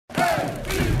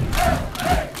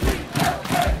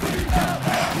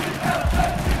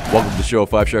show,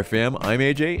 5-Star Fam. I'm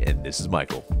AJ, and this is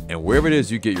Michael. And wherever it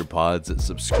is you get your pods,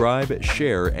 subscribe,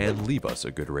 share, and leave us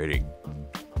a good rating.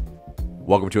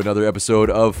 Welcome to another episode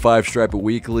of 5-Stripe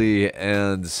Weekly,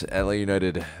 and Atl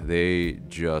United, they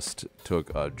just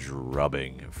took a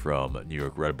drubbing from New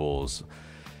York Red Bulls.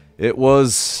 It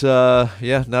was, not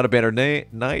a banner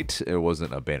night. It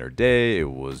wasn't a banner day. It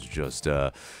was just,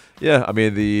 I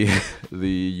mean, the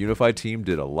unified team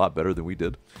did a lot better than we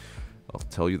did. I'll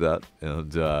tell you that.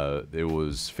 And it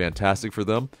was fantastic for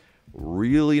them.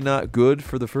 Really not good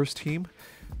for the first team.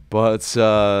 But,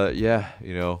 4-0.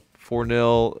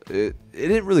 It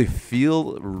didn't really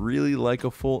feel really like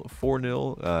a full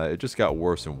 4-0. It just got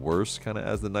worse and worse kind of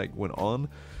as the night went on.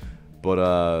 But,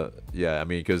 I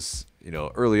mean, because,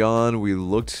 early on we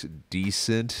looked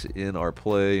decent in our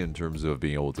play in terms of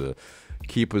being able to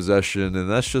keep possession.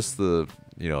 And that's just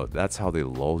that's how they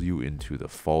lull you into the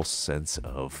false sense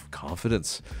of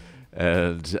confidence.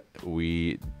 And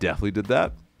we definitely did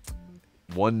that.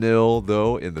 1-0,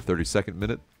 though, in the 32nd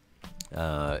minute.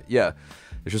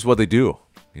 It's just what they do.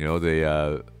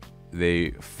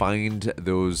 They find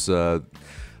those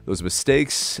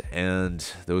mistakes,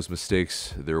 and those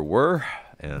mistakes there were.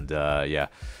 And,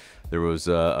 there was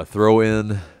a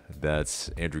throw-in that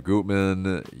Andrew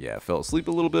Gutman, fell asleep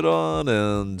a little bit on,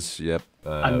 and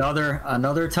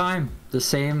another time, the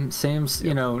same,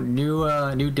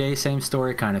 new day, same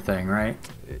story kind of thing, right?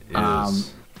 It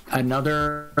is.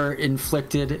 Another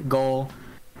inflicted goal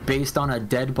based on a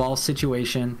dead ball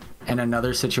situation, and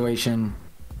another situation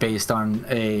based on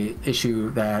a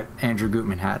issue that Andrew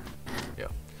Gutman had. Yeah,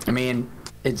 I mean,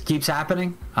 it keeps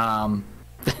happening.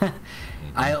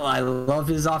 I love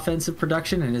his offensive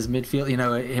production and his midfield.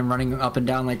 Him running up and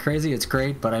down like crazy. It's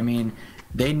great, but I mean,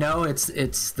 they know it's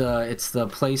the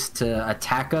place to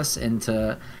attack us and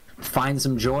to find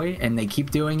some joy, and they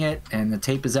keep doing it. And the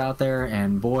tape is out there,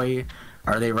 and boy,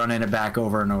 are they running it back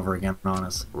over and over again on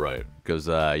us. Right, because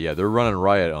they're running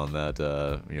riot on that.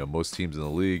 Most teams in the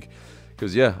league,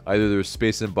 because either there's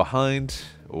space in behind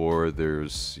or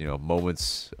there's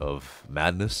moments of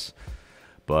madness.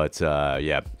 But,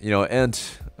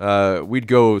 we'd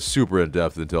go super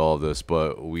in-depth into all of this,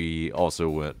 but we also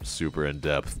went super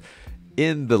in-depth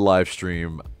in the live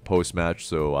stream post-match,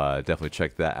 so definitely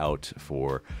check that out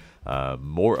for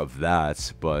more of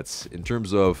that. But in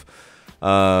terms of,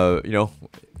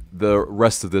 the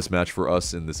rest of this match for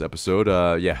us in this episode,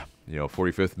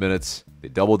 45th minutes, they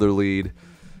doubled their lead,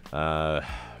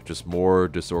 just more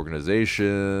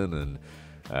disorganization,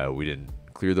 and we didn't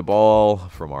clear the ball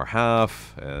from our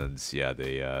half, and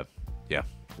they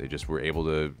just were able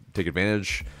to take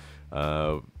advantage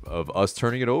of us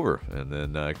turning it over and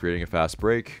then creating a fast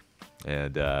break.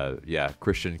 And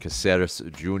Christian Caceres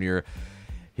Jr.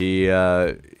 he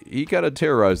kind of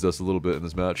terrorized us a little bit in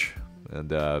this match,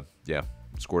 and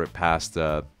scored it past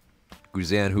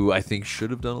Guzan, who I think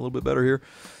should have done a little bit better here,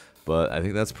 but I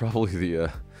think that's probably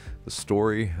the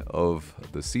story of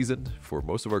the season for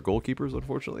most of our goalkeepers,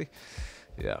 unfortunately.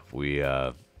 We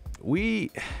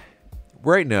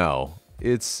right now,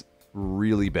 it's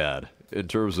really bad in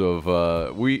terms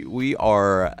of we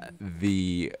are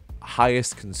the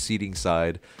highest conceding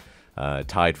side,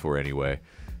 tied for anyway.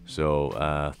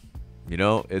 So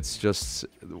it's just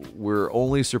we're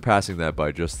only surpassing that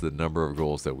by just the number of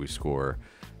goals that we score,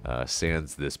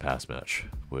 sans this past match,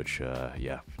 which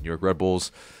New York Red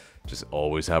Bulls just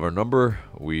always have our number.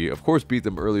 We of course beat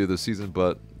them earlier this season,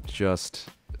 but just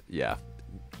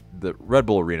the Red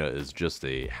Bull Arena is just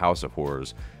a house of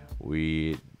horrors.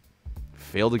 We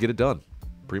fail to get it done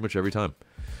pretty much every time.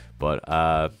 But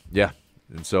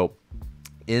and so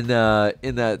in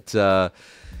that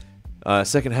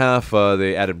second half,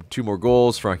 they added 2 more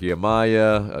goals. Frankie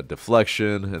Amaya, a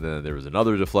deflection, and then there was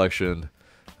another deflection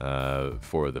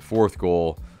for the 4th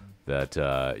goal. That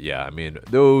I mean,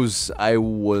 those I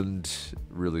wouldn't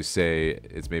really say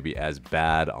it's maybe as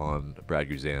bad on Brad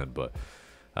Guzan, but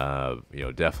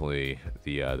definitely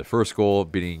the first goal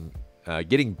getting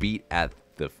beat at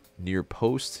the near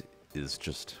post is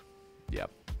just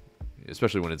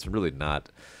especially when it's really not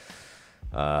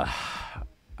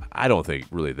I don't think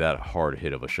really that hard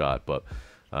hit of a shot, but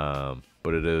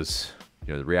it is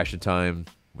the reaction time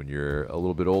when you're a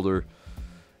little bit older.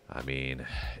 I mean,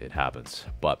 it happens.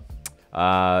 But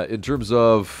in terms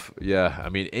of I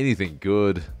mean, anything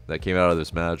good that came out of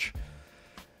this match?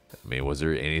 I mean, was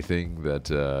there anything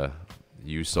that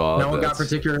you saw? No one got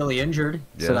particularly injured,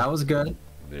 so that was good.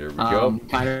 There we go.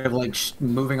 Kind of like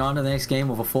moving on to the next game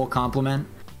with a full complement.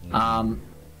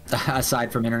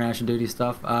 Aside from international duty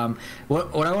stuff,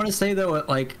 what I want to say though,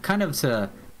 like kind of to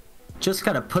just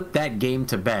kind of put that game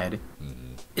to bed.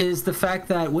 is the fact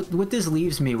that what this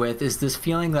leaves me with is this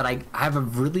feeling that I have a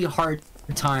really hard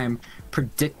time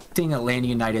predicting Atlanta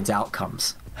United's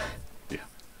outcomes. Yeah,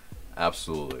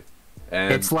 absolutely.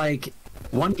 And it's like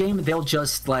one game they'll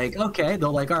just like, okay,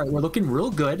 they'll like, all right, we're looking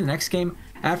real good. The next game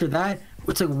after that,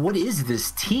 it's like, what is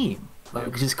this team?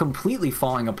 Like, just completely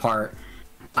falling apart.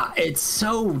 It's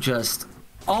so just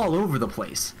all over the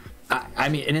place. I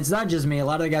mean, and it's not just me. A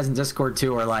lot of the guys in Discord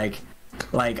too are like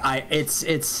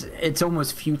it's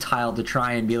almost futile to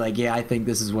try and be like, yeah, I think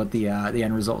this is what the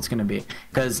end result's going to be,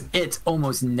 because it's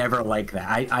almost never like that.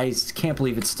 I can't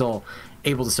believe it's still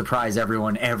able to surprise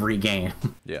everyone every game.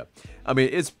 Yeah, I mean,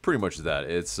 it's pretty much that.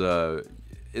 It's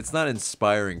not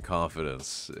inspiring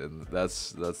confidence, and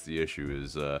that's the issue.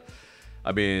 Is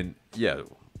I mean, yeah,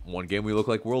 one game we look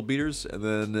like world beaters, and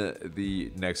then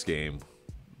the next game,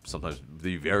 sometimes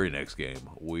the very next game,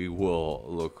 we will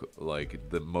look like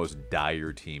the most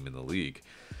dire team in the league.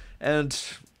 And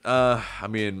I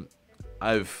mean,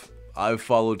 I've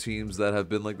followed teams that have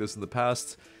been like this in the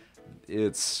past.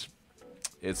 It's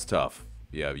tough.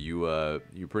 Yeah,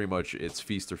 you pretty much, it's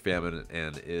feast or famine,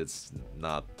 and it's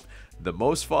not the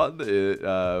most fun.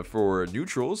 For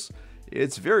neutrals,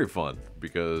 it's very fun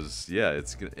because, yeah,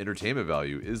 it's entertainment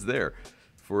value is there.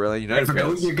 For LA United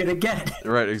fans, what you're gonna get.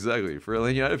 Right, exactly. For LA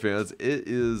United fans, it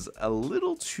is a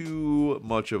little too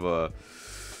much of a.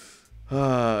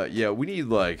 Yeah, we need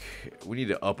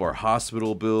to up our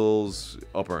hospital bills,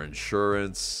 up our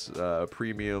insurance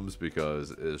premiums,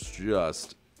 because it's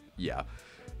just, yeah,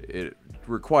 it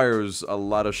requires a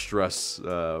lot of stress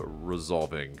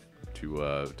resolving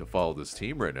to follow this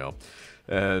team right now,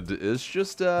 and it's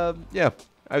just yeah.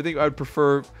 I think I'd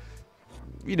prefer,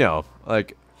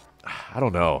 like, I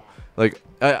don't know. Like,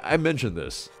 I mentioned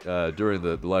this during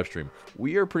the live stream.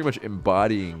 We are pretty much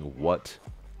embodying what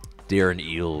Darren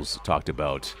Eales talked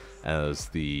about as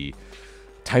the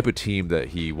type of team that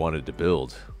he wanted to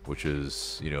build, which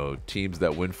is, teams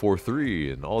that win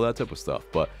 4-3 and all that type of stuff.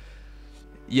 But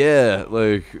yeah,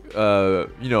 like, I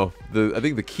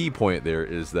think the key point there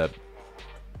is that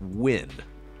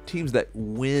teams that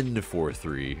win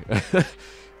 4-3,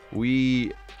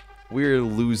 we're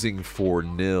losing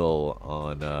 4-0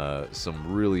 on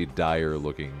some really dire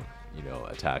looking,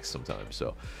 attacks sometimes.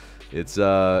 So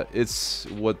it's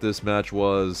what this match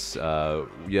was.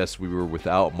 Yes, we were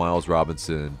without Miles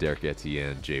Robinson, Derek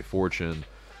Etienne, Jay Fortune.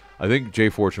 I think Jay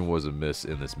Fortune was a miss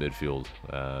in this midfield.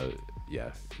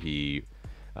 Yeah, he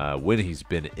when he's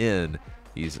been in,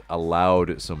 he's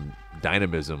allowed some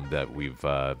dynamism that we've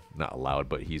not allowed,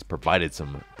 but he's provided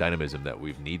some dynamism that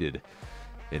we've needed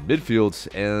in midfield.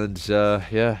 And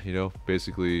yeah,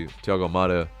 basically Thiago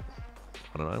Almada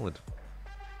on an island.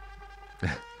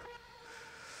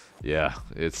 Yeah,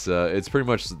 it's pretty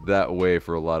much that way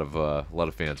for a lot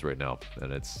of fans right now,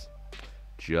 and it's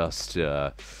just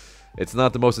it's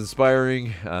not the most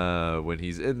inspiring when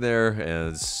he's in there.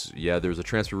 And yeah, there's a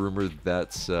transfer rumor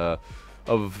that's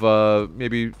of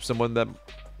maybe someone that,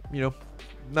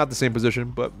 not the same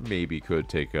position, but maybe could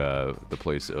take the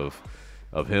place of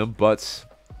him. But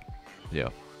yeah.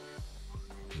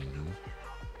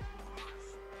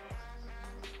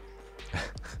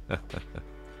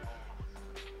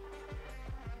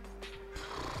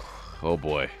 Oh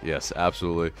boy, yes,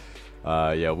 absolutely.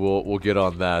 Yeah, we'll get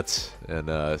on that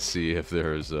and see if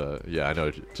there's yeah, I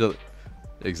know,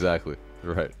 exactly,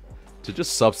 right, to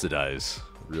just subsidize,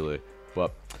 really.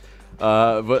 But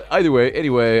either way,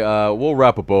 anyway, we'll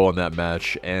wrap a bow on that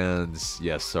match. And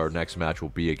yes, our next match will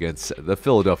be against the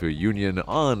Philadelphia Union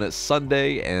on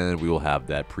Sunday, and we will have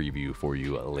that preview for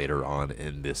you later on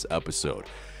in this episode.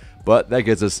 But that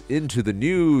gets us into the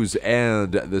news,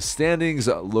 and the standings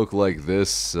look like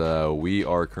this. We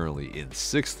are currently in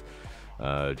 6th,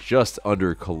 just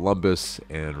under Columbus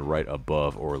and right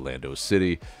above Orlando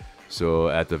City. So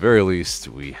at the very least,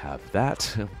 we have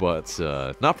that, but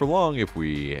not for long if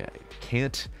we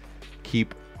can't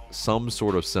keep some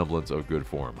sort of semblance of good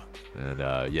form.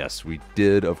 And yes, we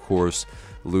did, of course,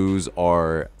 lose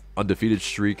our undefeated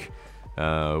streak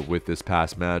with this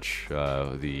past match,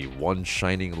 the one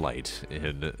shining light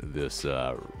in this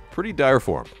pretty dire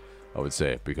form, I would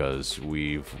say, because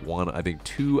we've won, I think,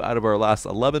 2 out of our last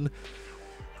 11.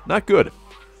 Not good.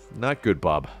 Not good,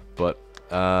 Bob. But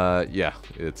yeah,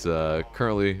 it's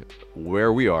currently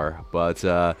where we are. But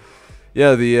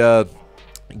yeah, the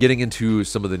getting into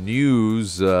some of the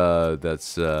news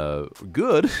that's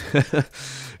good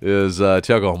is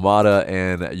Thiago Almada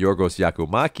and Yorgos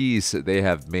Yakumakis. They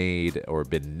have made or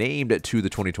been named to the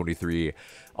 2023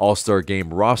 All-Star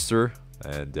Game roster.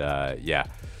 And yeah,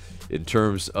 In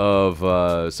terms of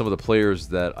some of the players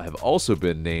that have also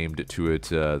been named to it,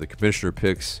 the commissioner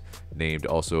picks named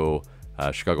also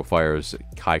Chicago Fire's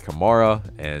Kai Kamara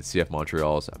and CF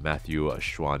Montreal's Matthew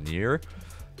Chouanier.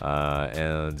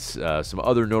 And some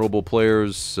other notable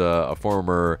players, a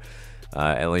former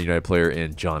Atlanta United player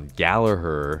in John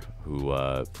Gallagher, who,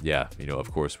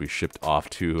 of course, we shipped off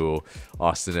to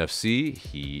Austin FC.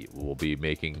 He will be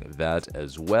making that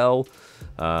as well.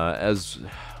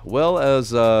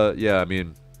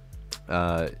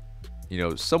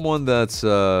 Someone that's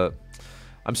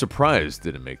I'm surprised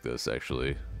didn't make this,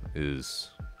 actually, is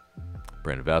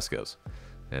Brandon Vasquez.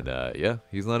 And,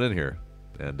 he's not in here.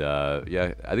 And,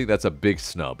 I think that's a big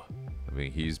snub. I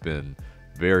mean, he's been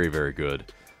very, very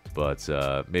good. But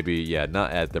maybe,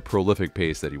 not at the prolific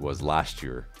pace that he was last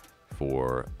year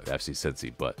for FC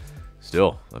Cincy. But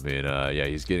still, I mean,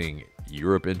 he's getting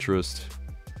Europe interest.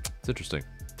 It's interesting.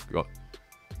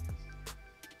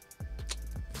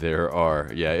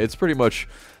 It's pretty much,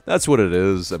 that's what it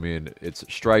is. I mean, it's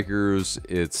strikers.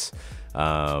 It's,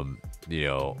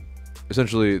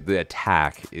 essentially the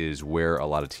attack is where a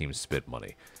lot of teams spend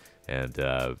money. And,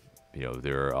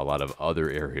 there are a lot of other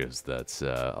areas that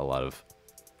a lot of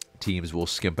teams will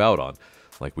skimp out on,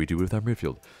 like we do with our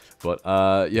midfield. But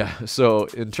so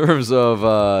in terms of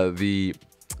the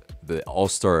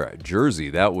All-Star jersey,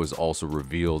 that was also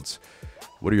revealed.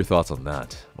 What are your thoughts on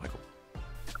that, Michael?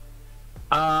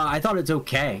 I thought it's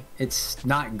okay. It's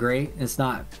not great. It's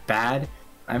not bad.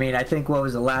 I mean, I think what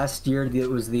was it last year? It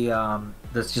was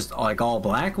that's just like all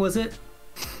black, was it?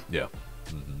 Yeah.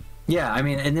 Mm-hmm. Yeah, I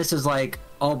mean, and this is like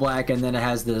all black, and then it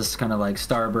has this kind of like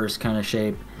starburst kind of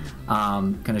shape,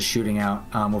 kind of shooting out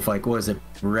with like, what is it,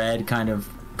 red kind of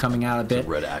coming out a bit.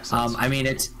 Red accents. I mean,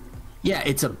 it's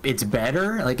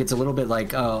better. Like, it's a little bit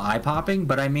like eye popping,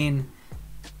 but I mean,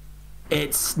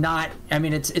 it's not. I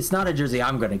mean, it's not a jersey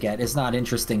I'm gonna get. It's not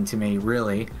interesting to me,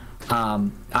 really.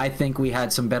 I think we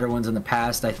had some better ones in the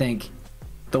past. I think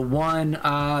the one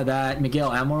that Miguel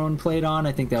Almiron played on,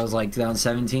 I think that was like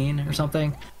 2017 or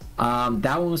something.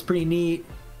 That one was pretty neat.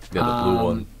 Yeah, the blue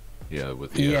one. Yeah,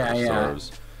 with the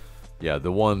stars. Yeah,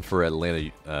 the one for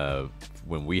Atlanta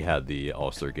when we had the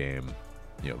All-Star game,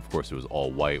 of course it was all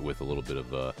white with a little bit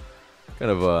of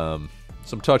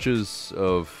some touches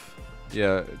of,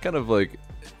 kind of like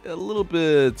a little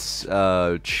bit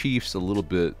Chiefs, a little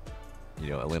bit,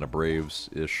 Atlanta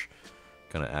Braves-ish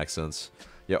kind of accents.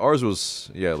 Yeah, ours was,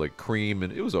 like cream,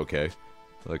 and it was okay.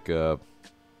 Like, it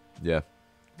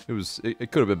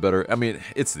could have been better. I mean,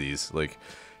 it's these. Like,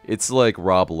 it's like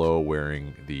Rob Lowe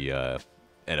wearing the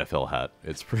NFL hat.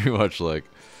 It's pretty much like,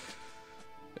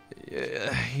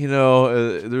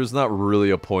 there's not really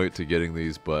a point to getting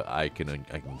these, but I can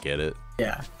get it.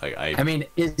 Yeah. I mean,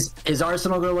 is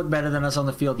Arsenal going to look better than us on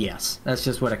the field? Yes. That's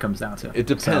just what it comes down to. It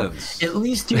depends. So, at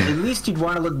least you'd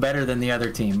want to look better than the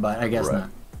other team, but I guess not.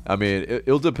 I mean,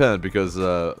 it'll depend because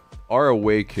our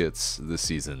away kits this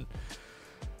season,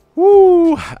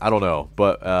 I don't know.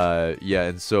 But,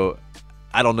 and so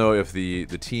I don't know if the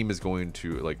team is going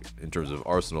to, like, in terms of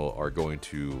Arsenal, are going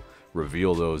to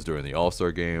reveal those during the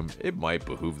All-Star game. It might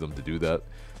behoove them to do that.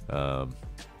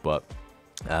 But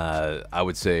I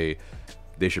would say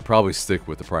they should probably stick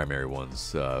with the primary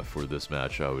ones for this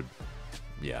match. It would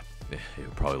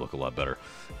probably look a lot better.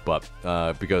 But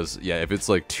because, if it's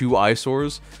like two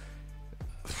eyesores,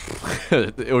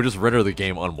 it would just render the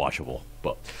game unwatchable.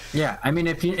 But I mean,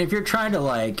 if you're trying to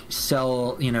like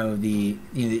sell, the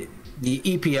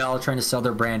EPL, trying to sell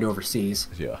their brand overseas,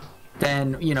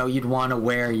 then you'd want to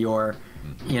wear your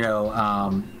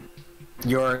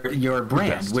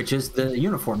brand, which is the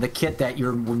uniform, the kit that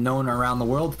you're known around the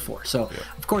world for. So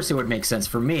of course it would make sense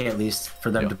for me, at least, for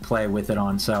them to play with it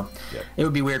on. So it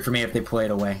would be weird for me if they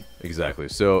played away. Exactly.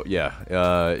 So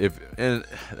and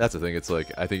that's the thing. It's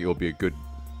like, I think it will be a good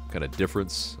kind of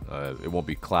difference. It won't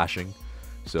be clashing.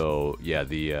 So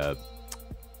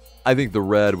I think the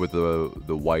red with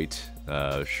the white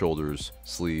shoulders,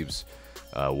 sleeves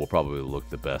will probably look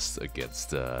the best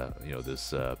against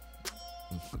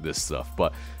this stuff.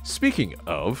 But speaking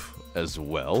of, as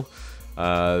well,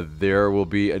 there will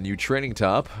be a new training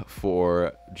top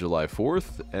for July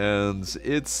 4th, and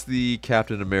it's the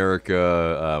Captain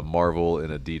America Marvel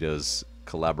and Adidas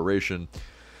collaboration.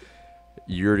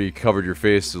 You already covered your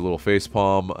face, a little face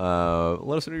palm.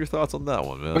 Let us know your thoughts on that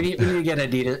one, man. We need to get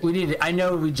Adidas. I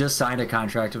know we just signed a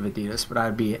contract with Adidas, but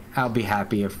I'll be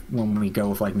happy when we go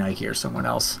with like Nike or someone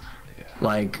else,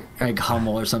 like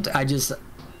Hummel or something.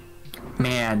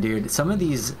 Man, dude, some of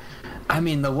these,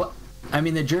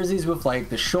 the jerseys with like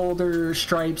the shoulder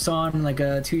stripes on like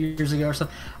 2 years ago or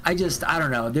something. I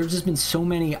don't know. There's just been so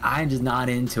many. I'm just not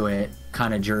into it.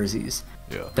 kind of jerseys.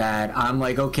 Yeah. That I'm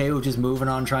like, okay, we're just moving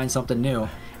on, trying something new,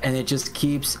 and it just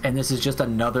keeps. And this is just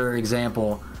another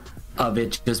example of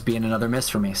it just being another miss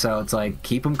for me. So it's like,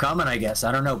 keep them coming, I guess.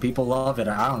 I don't know. People love it.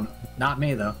 I don't. Not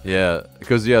me though. Yeah,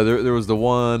 because there was the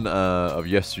one of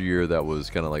yesteryear that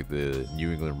was kind of like the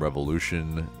New England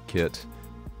Revolution kit,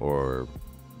 or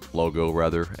logo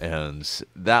rather, and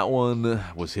that one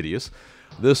was hideous.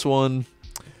 This one,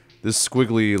 this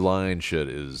squiggly line shit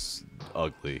is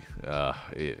ugly.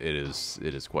 It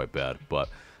is quite bad, but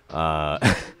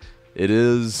it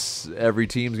is, every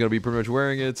team's gonna be pretty much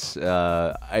wearing it.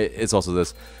 It's also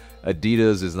this,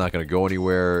 Adidas is not gonna go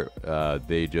anywhere.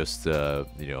 They just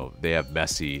they have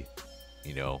Messi,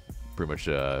 pretty much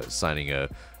signing a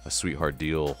sweetheart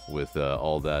deal with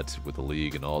all that, with the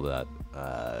league and all that.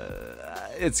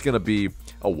 It's gonna be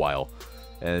a while,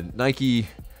 and Nike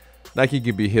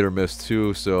can be hit or miss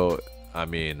too. So I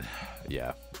mean,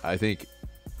 yeah, I think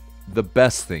the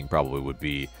best thing probably would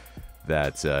be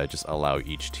that just allow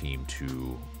each team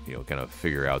to kind of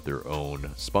figure out their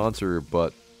own sponsor.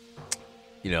 But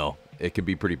it can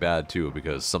be pretty bad too,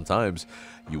 because sometimes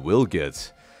you will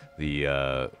get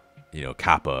the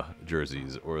Kappa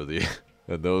jerseys, or the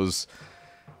and those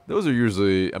are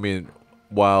usually, I mean,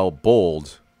 while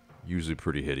bold, usually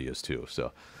pretty hideous too.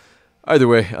 So either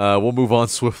way, we'll move on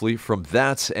swiftly from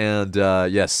that. And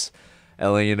yes,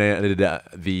 LA United,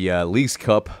 the Leagues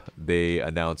Cup, they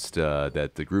announced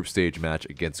that the group stage match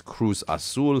against Cruz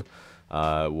Azul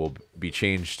will be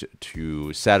changed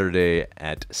to Saturday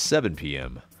at 7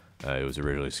 p.m. It was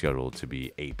originally scheduled to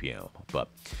be 8 p.m. But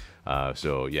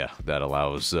so yeah, that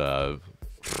allows I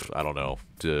don't know,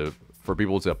 for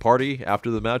people to party after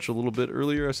the match a little bit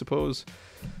earlier, I suppose.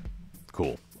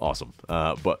 Cool, awesome.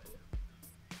 But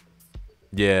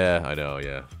yeah, I know,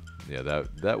 yeah,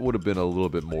 that would have been a little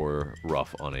bit more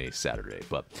rough on a Saturday.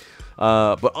 But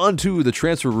on to the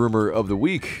transfer rumor of the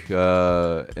week.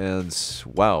 And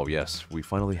wow, yes, we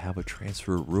finally have a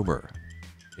transfer rumor.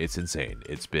 It's insane.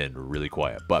 It's been really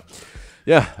quiet, but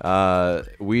yeah,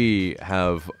 we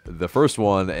have the first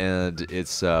one, and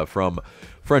it's from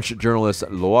French journalist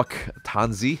Loic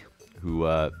Tanzi, who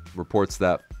reports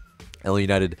that LA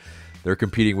United, they're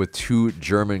competing with two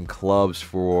German clubs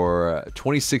for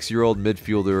 26-year-old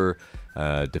midfielder,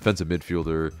 defensive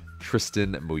midfielder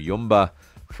Tristan Muyumba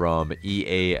from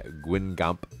EA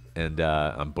Guingamp. And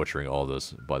I'm butchering all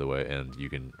this, by the way, and you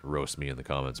can roast me in the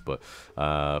comments. But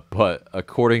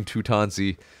according to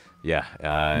Tanzi, yeah,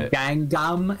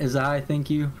 Guingamp is how I think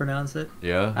you pronounce it.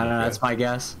 Yeah, I don't know. That's my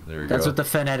guess. That's what the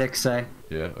phonetics say.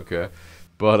 Yeah. Okay.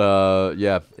 But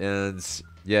yeah, and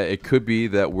yeah, it could be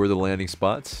that we're the landing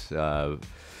spot.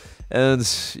 And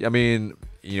I mean,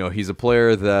 he's a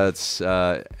player that's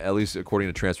at least according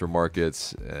to Transfer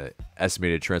Market's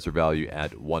estimated transfer value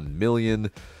at $1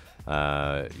 million.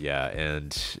 Yeah,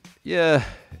 and yeah,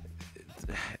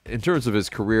 in terms of his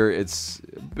career, it's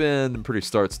been pretty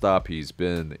start-stop. He's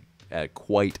been at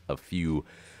quite a few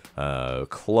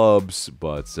clubs,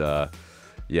 but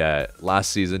yeah,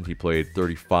 last season he played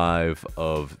 35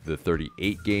 of the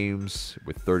 38 games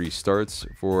with 30 starts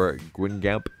for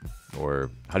Guingamp, or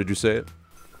how did you say it?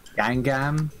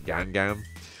 Guingamp. Guingamp.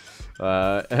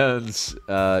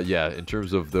 And yeah, in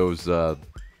terms of those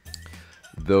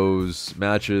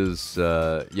matches,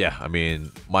 yeah, I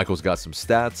mean, Michael's got some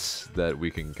stats that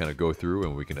we can kind of go through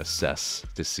and we can assess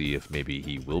to see if maybe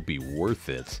he will be worth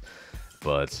it.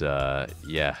 But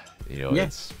yeah, it'll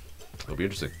be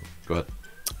interesting. Go ahead.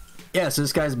 Yeah, so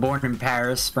this guy's born in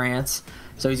Paris, France,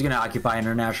 so he's going to occupy an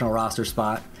international roster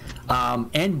spot.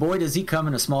 And boy, does he come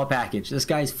in a small package. This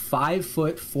guy's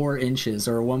 5'4"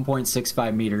 or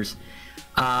 1.65 meters.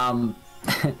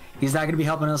 He's not going to be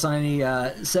helping us on any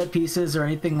set pieces or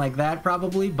anything like that,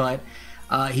 probably, but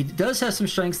he does have some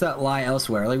strengths that lie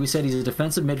elsewhere. Like we said, he's a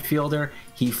defensive midfielder.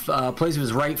 He plays with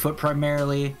his right foot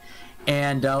primarily,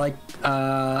 and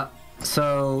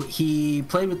so he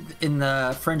played in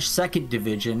the French second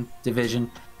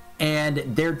division, and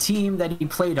their team that he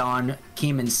played on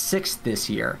came in 6th this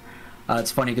year. It's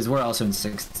funny because we're also in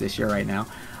 6th this year right now.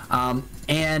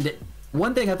 And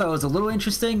one thing I thought was a little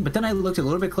interesting, but then I looked a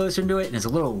little bit closer into it, and it's a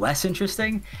little less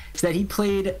interesting, is that he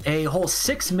played a whole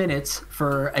 6 minutes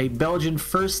for a Belgian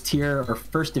first tier or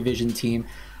first division team,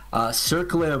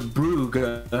 Cercle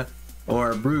Brugge,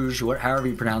 or Bruges, however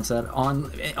you pronounce that,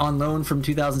 on loan from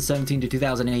 2017 to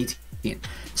 2018.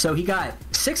 So he got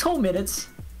 6 whole minutes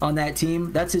on that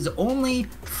team. That's his only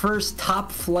first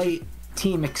top flight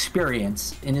team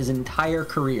experience in his entire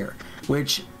career,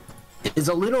 which is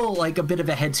a little like a bit of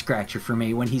a head scratcher for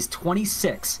me when he's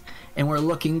 26 and we're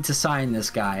looking to sign this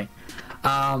guy.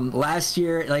 Last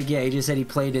year, like, yeah, he just said he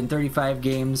played in 35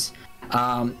 games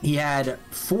He had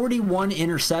 41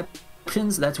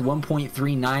 interceptions, that's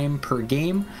 1.39 per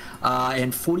game,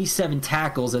 and 47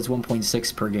 tackles, that's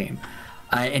 1.6 per game.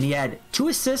 And he had 2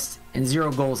 assists and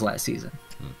 0 goals last season.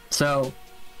 So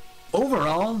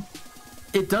overall,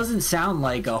 it doesn't sound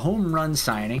like a home run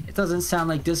signing. It doesn't sound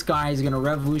like this guy is going to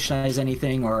revolutionize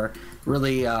anything or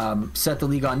really set the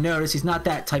league on notice. He's not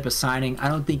that type of signing. I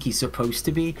don't think he's supposed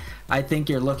to be. I think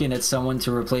you're looking at someone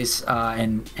to replace,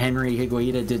 and Henry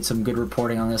Higuaita did some good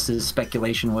reporting on this. His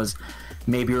speculation was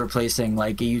maybe replacing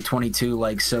like a U22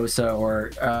 like Sosa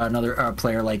or another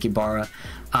player like Ibarra.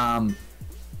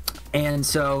 And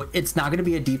so it's not going to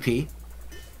be a DP.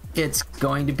 It's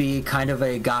going to be kind of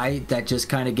a guy that just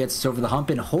kind of gets us over the hump,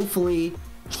 and hopefully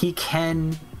he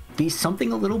can be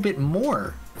something a little bit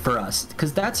more for us,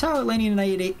 because that's how Atlanta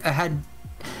United had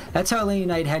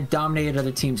dominated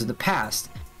other teams in the past.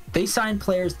 They signed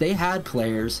players, they had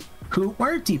players who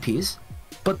weren't DPs,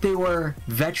 but they were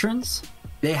veterans,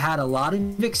 they had a lot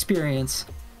of experience,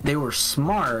 they were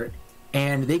smart,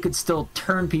 and they could still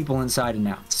turn people inside and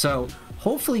out. So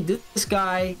hopefully this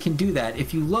guy can do that.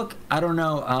 If you look, I don't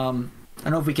know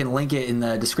if we can link it in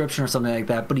the description or something like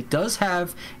that, but he does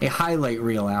have a highlight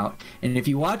reel out, and if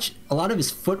you watch a lot of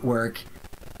his footwork,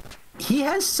 he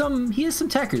has some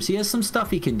techers, he has some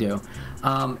stuff he can do,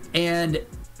 and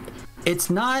it's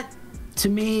not, to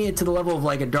me, to the level of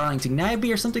like a Darlington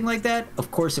Nagbe or something like that. Of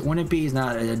course it wouldn't be, he's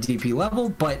not at a DP level,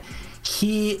 but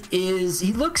he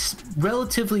looks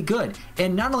relatively good.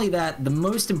 And not only that, the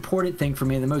most important thing for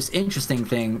me, the most interesting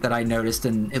thing that I noticed,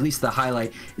 and at least the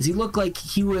highlight, is he looked like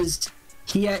he went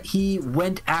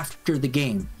after the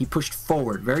game. He pushed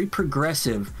forward, very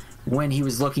progressive when he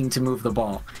was looking to move the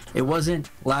ball. It wasn't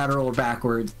lateral or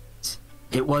backwards.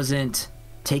 It wasn't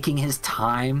taking his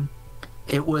time.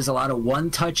 It was a lot of one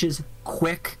touches,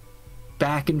 quick,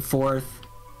 back and forth,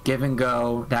 give and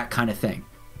go, that kind of thing.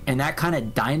 And that kind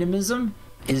of dynamism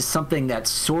is something that's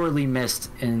sorely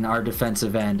missed in our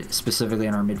defensive end, specifically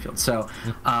in our midfield. So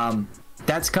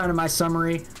that's kind of my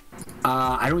summary.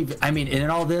 In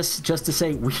all this, just to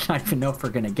say, we don't even know if we're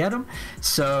going to get him.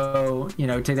 So,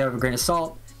 take that with a grain of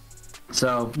salt.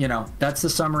 So, that's the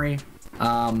summary.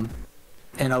 And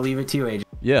I'll leave it to you, AJ.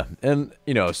 Yeah, and,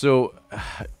 so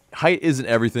height isn't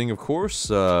everything, of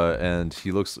course, and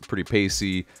he looks pretty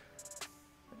pacey.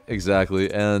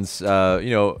 Exactly, and he's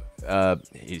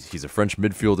a French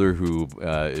midfielder who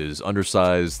is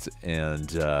undersized, and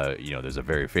there's a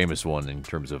very famous one in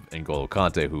terms of N'Golo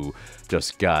Kante, who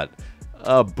just got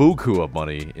a buku of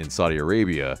money in Saudi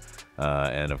Arabia,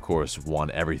 and of course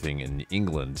won everything in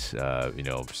England.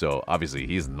 So obviously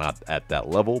he's not at that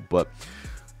level, but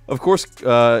of course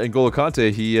N'Golo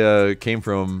Kante, he came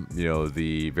from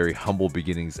the very humble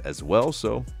beginnings as well.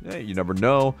 So you never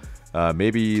know.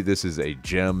 Maybe this is a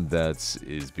gem that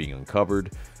is being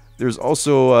uncovered. There's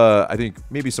also, I think,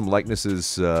 maybe some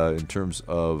likenesses in terms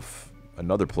of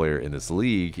another player in this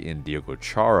league, in Diogo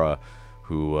Chara,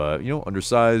 who,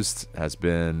 undersized, has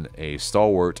been a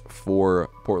stalwart for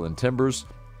Portland Timbers.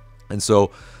 And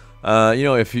so,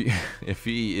 if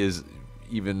he is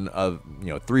even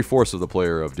 3/4 of the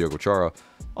player of Diogo Chara,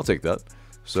 I'll take that.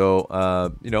 So,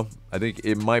 I think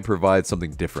it might provide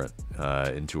something different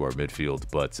into our midfield,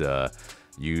 but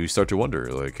you start to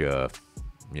wonder, like,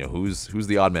 who's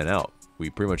the odd man out? We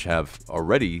pretty much have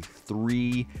already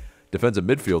 3 defensive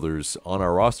midfielders on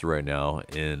our roster right now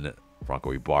in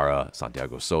Franco Ibarra,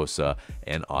 Santiago Sosa,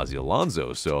 and Ozzy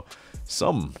Alonso. So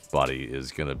somebody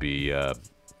is going to be,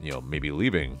 maybe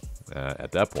leaving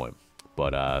at that point.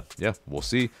 But, we'll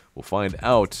see. We'll find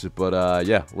out. But,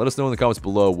 let us know in the comments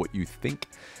below what you think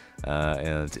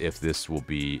and if this will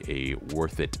be a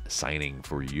worth it signing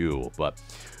for you. But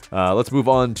let's move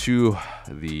on to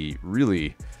the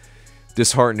really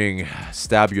disheartening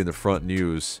stab you in the front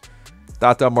news.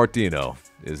 Tata Martino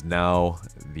is now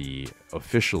the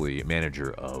officially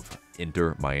manager of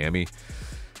Inter Miami.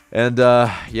 And,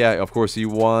 of course, he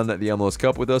won the MLS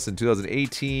Cup with us in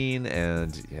 2018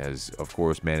 and has, of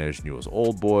course, managed Newell's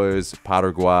Old Boys,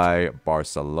 Paraguay,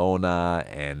 Barcelona,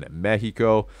 and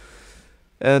Mexico.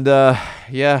 And,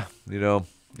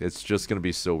 it's just going to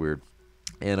be so weird.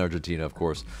 And Argentina, of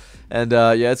course. And,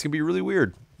 it's going to be really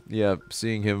weird. Yeah,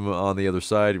 seeing him on the other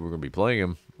side. We're going to be playing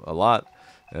him a lot.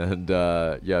 And,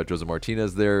 Jose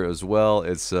Martinez there as well.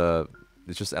 It's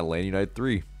just Atlanta United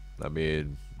 3. I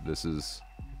mean, this is...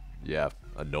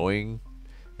 annoying,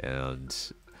 and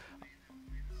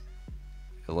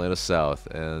Atlanta South,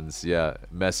 and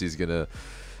Messi's gonna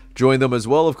join them as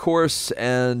well, of course,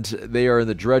 and they are in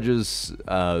the dredges.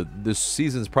 This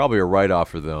season's probably a write-off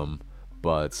for them,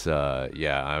 but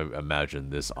I imagine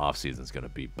this offseason is gonna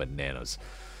be bananas.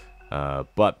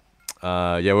 But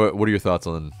Yeah, what are your thoughts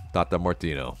on Tata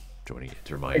Martino joining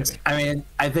Inter Miami? I mean,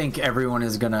 I think everyone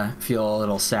is gonna feel a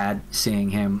little sad seeing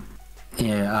him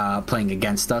playing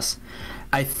against us.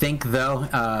 I think though,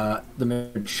 the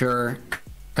mature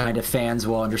kind of fans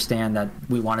will understand that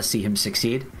we want to see him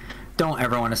succeed. Don't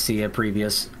ever want to see a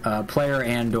previous player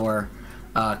and or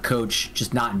coach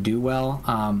just not do well.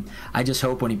 I just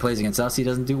hope when he plays against us, he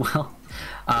doesn't do well.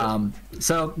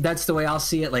 So that's the way I'll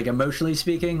see it, like emotionally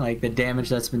speaking, like the damage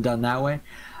that's been done that way.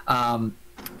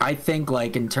 I think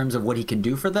like in terms of what he can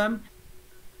do for them,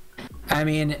 I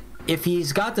mean, if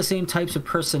he's got the same types of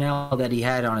personnel that he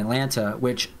had on Atlanta,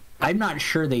 which I'm not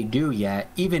sure they do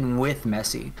yet, even with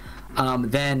Messi,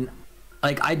 then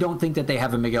like I don't think that they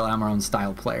have a Miguel Almiron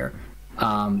style player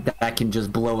that can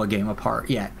just blow a game apart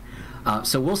yet.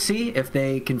 So we'll see if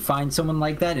they can find someone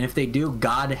like that, and if they do,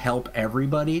 God help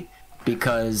everybody,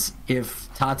 because if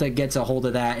Tata gets a hold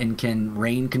of that and can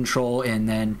reign control and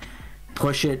then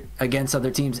push it against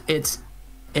other teams, it's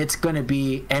going to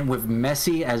be, and with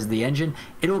Messi as the engine,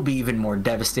 it'll be even more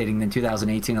devastating than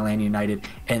 2018 Atlanta United,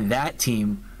 and that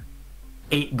team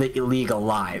ate the league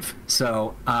alive.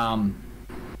 So I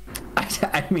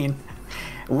mean,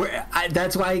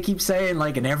 that's why I keep saying,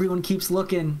 like, and everyone keeps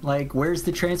looking like, where's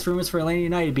the transfer rumors for Atlanta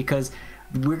United, because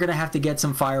we're gonna have to get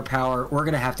some firepower. We're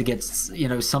gonna have to get, you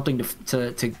know, something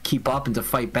to keep up and to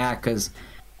fight back, because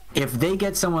if they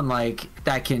get someone like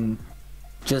that can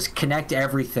just connect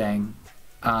everything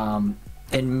and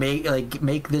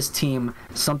make this team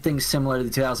something similar to the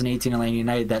 2018 Atlanta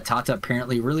United that Tata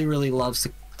apparently really loves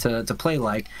to play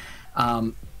like,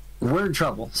 we're in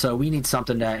trouble. So we need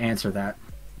something to answer that.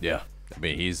 Yeah, I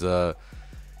mean, he's a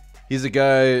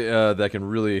guy that can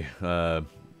really,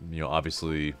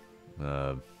 obviously,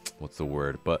 what's the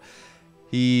word? But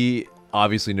he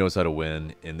obviously knows how to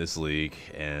win in this league,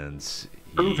 and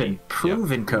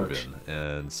proven coach.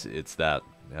 And it's that.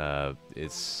 I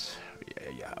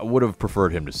would have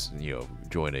preferred him to,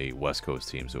 join a West Coast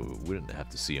team, so we didn't have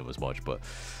to see him as much. But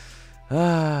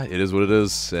it is what it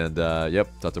is, and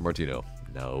Tata Martino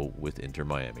now with Inter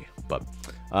Miami. But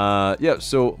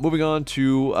so moving on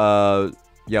to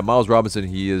Miles Robinson.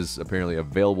 He is apparently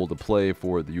available to play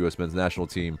for the U.S. men's national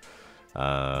team,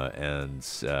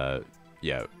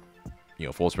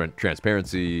 full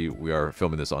transparency, we are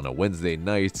filming this on a Wednesday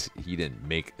night. He didn't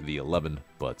make the 11,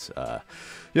 but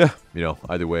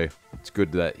either way, it's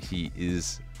good that he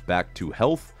is back to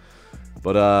health.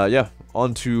 But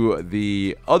on to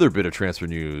the other bit of transfer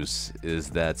news is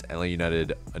that Atlanta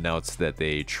United announced that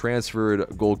they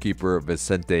transferred goalkeeper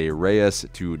Vicente Reyes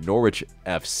to Norwich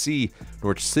City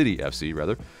FC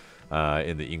rather,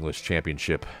 in the English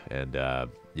Championship. And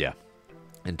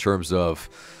in terms of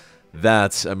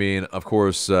that, I mean, of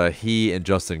course, he and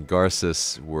Justin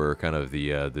Garces were kind of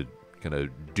the kind of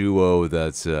duo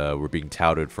that were being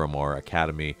touted from our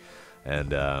academy,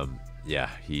 and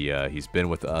he's been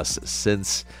with us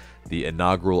since the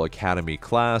inaugural academy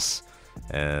class,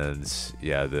 and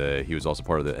he was also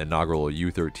part of the inaugural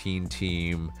U13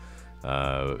 team.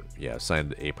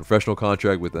 Signed a professional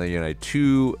contract with Atlanta United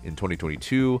 2 in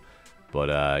 2022,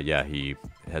 but he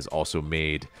has also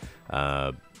made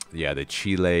the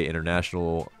Chile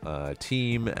international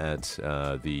team at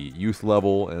the youth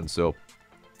level, and so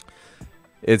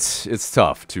it's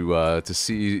tough to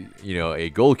see a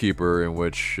goalkeeper in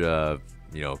which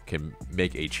can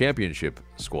make a championship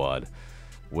squad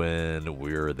when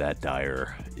we're that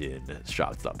dire in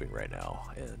shot stopping right now,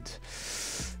 and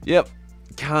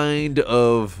kind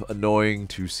of annoying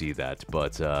to see that.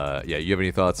 But you have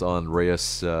any thoughts on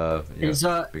Reyes being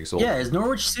sold? Is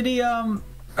Norwich City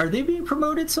are they being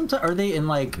promoted sometime? Are they in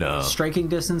striking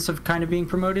distance of kind of being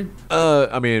promoted?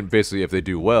 I mean, basically, if they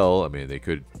do well, I mean, they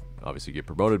could obviously get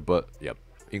promoted. But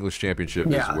English Championship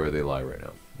is where they lie right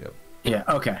now. Yeah.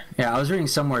 Okay. Yeah, I was reading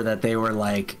somewhere that they were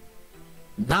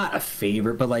not a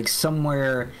favorite, but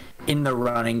somewhere in the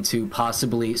running to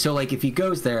possibly. So if he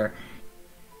goes there,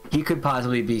 he could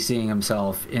possibly be seeing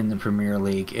himself in the Premier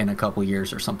League in a couple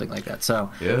years or something like that. So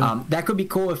that could be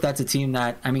cool if that's a team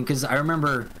that, I mean, because I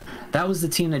remember that was the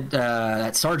team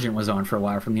that Sargent was on for a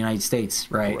while from the United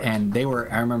States, right? And I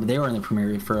remember they were in the Premier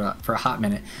League for a hot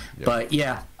minute. Yep. But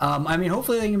I mean,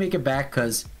 hopefully they can make it back,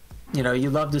 because you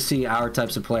love to see our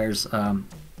types of players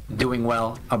doing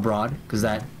well abroad, because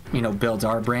that builds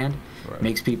our brand. Right.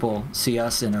 Makes people see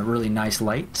us in a really nice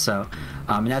light. So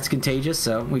and that's contagious.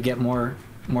 So we get more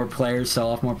players, sell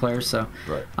off more players, so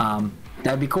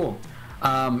that'd be cool.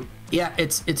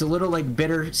 It's a little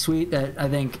bittersweet that I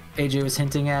think AJ was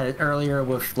hinting at it earlier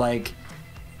with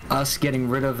us getting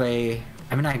rid of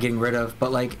not getting rid of,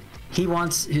 but he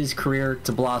wants his career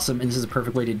to blossom, and this is a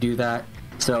perfect way to do that.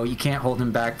 so you can't hold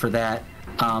him back for that.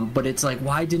 But it's like,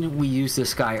 why didn't we use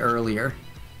this guy earlier?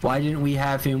 Why didn't we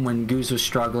have him when Goose was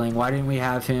struggling? Why didn't we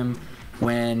have him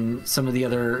when some of the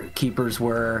other keepers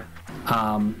were,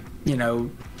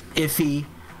 iffy?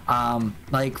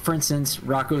 Like, for instance,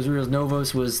 Rocco's Rios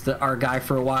Novos was our guy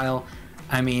for a while.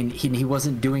 I mean, he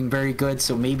wasn't doing very good,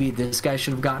 so maybe this guy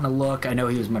should have gotten a look. I know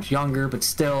he was much younger, but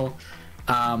still,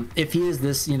 if he is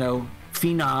this,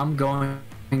 phenom going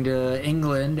to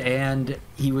England and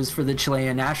he was for the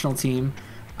Chilean national team,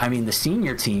 I mean, the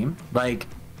senior team, like,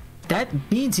 that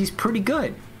means he's pretty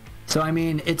good. So, I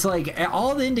mean, it's like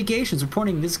all the indications are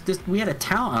pointing this we had a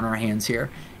talent on our hands here.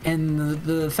 And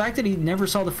the fact that he never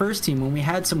saw the first team when we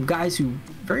had some guys who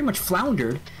very much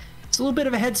floundered, it's a little bit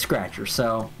of a head scratcher.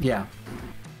 So, yeah.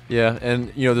 Yeah,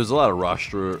 and, there's a lot of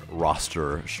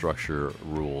roster structure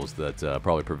rules that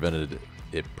probably prevented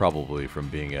it probably from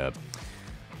being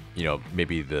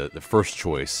maybe the first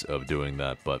choice of doing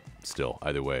that, but still,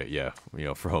 either way, yeah.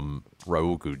 From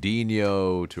Raul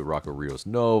Coutinho to Rocco Rios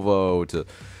Novo to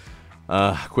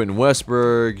Quentin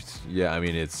Westberg. Yeah, I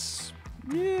mean,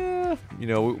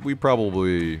 we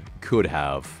probably could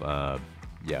have,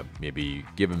 maybe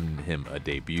given him a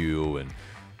debut and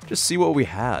just see what we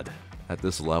had at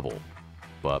this level.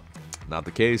 But not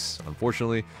the case,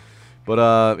 unfortunately.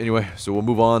 But anyway, so we'll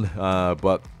move on.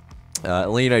 But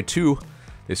Atlanta United 2,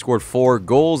 they scored 4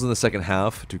 goals in the second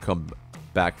half to come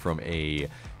back from a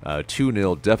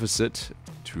 2-0 deficit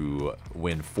to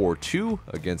win 4-2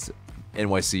 against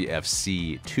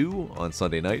NYCFC 2 on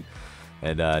Sunday night.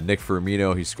 And Nick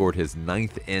Firmino, he scored his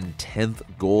 9th and 10th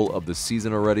goal of the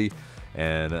season already.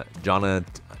 And Jonathan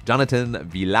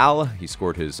Vilal, he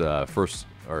scored his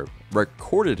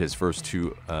recorded his first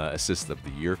 2 assists of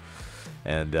the year.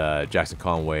 And Jackson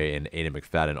Conway and Aidan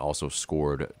McFadden also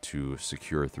scored to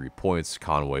secure 3 points.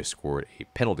 Conway scored a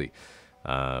penalty.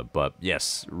 But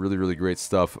yes, really, really great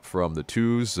stuff from the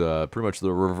twos. Pretty much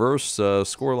the reverse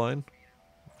scoreline.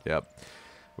 Yep,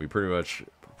 we pretty much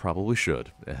probably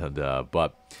should. And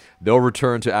but they'll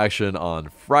return to action on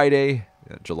Friday,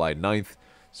 July 9th.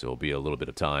 So it'll be a little bit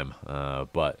of time.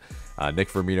 But Nick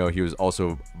Firmino, he was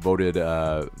also voted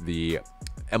the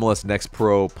MLS Next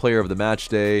Pro Player of the Match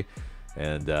Day.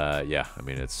 And yeah, I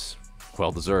mean, it's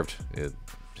well deserved.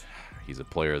 He's a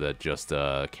player that just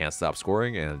can't stop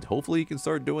scoring, and hopefully he can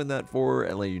start doing that for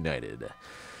LA United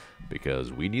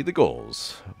because we need the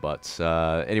goals. But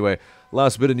anyway,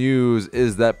 last bit of news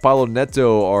is that Paulo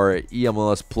Neto, our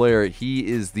EMLS player, he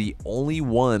is the only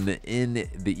one in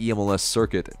the EMLS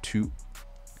circuit to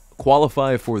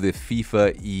qualify for the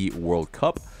FIFA E World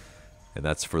Cup, and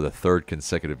that's for the 3rd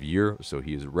consecutive year. So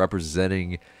he is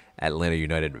representing Atlanta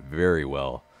United very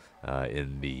well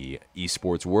in the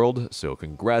esports world. So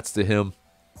congrats to him.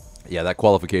 Yeah, that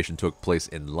qualification took place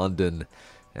in London,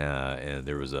 and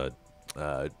there was a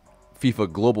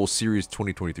FIFA Global Series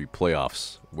 2023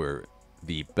 playoffs where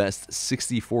the best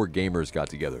 64 gamers got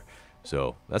together.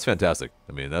 So that's fantastic.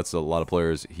 I mean, that's a lot of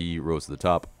players. He rose to the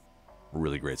top.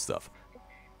 Really great stuff.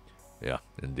 Yeah,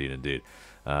 indeed, indeed.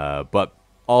 But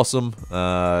awesome.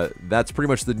 That's pretty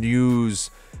much the news,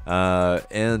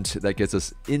 and that gets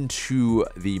us into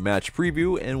the match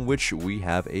preview, in which we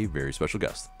have a very special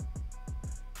guest.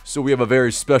 So we have a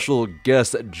very special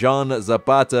guest, John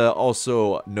Zapata,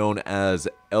 also known as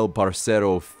El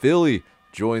Parcero Philly,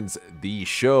 joins the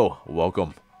show.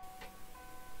 Welcome.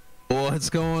 What's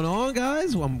going on,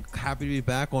 guys? Well, I'm happy to be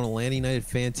back on Atlanta United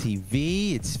Fan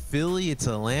TV. It's Philly, it's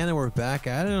Atlanta. We're back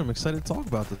at it. I'm excited to talk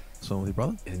about this one with you,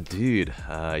 brother. Indeed.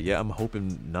 Yeah, I'm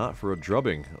hoping not for a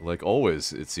drubbing, like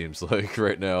always, it seems like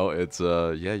right now. It's,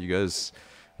 yeah, you guys,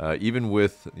 even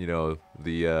with,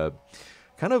 the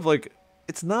kind of like,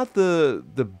 it's not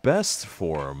the best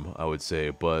form, I would say,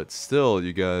 but still,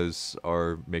 you guys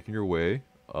are making your way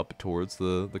up towards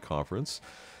the conference.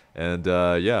 And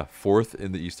yeah, 4th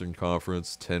in the Eastern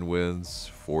Conference, 10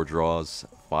 wins, 4 draws,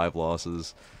 5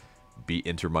 losses. Beat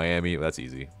Inter Miami. That's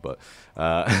easy, but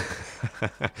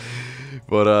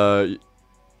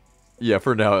yeah,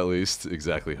 for now at least.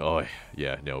 Exactly. Oh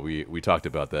yeah, no, we talked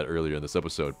about that earlier in this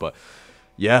episode, but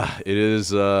yeah, it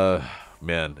is.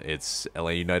 Man, it's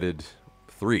LA United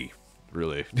 3,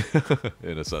 really,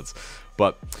 in a sense.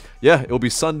 But yeah, it'll be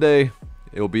Sunday.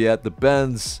 It'll be at the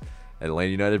Benz.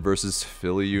 Atlanta United versus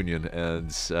Philly Union,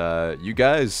 and you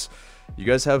guys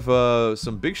have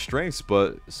some big strengths,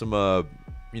 but some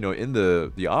in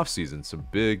the off season, some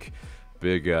big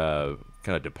kind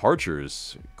of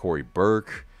departures. Corey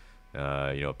Burke,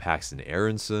 Paxton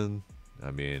Aronson.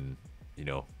 I mean,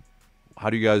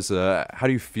 how do you guys how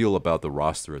do you feel about the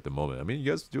roster at the moment? I mean, you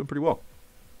guys are doing pretty well.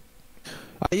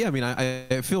 Yeah, I mean,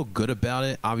 I feel good about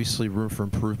it. Obviously, room for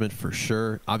improvement for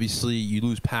sure. Obviously, you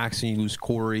lose Paxton, you lose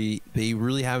Corey. They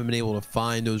really haven't been able to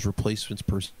find those replacements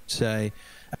per se.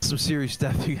 That's some serious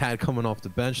depth you had coming off the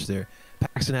bench there.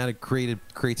 Paxton had a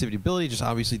creativity ability. Just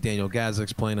obviously, Daniel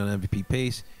Gazek's playing on MVP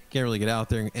pace. Can't really get out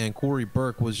there. And Corey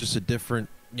Burke was just a different,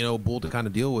 bull to kind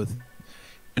of deal with.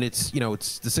 And it's the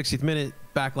 60th minute.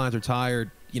 Back lines are tired.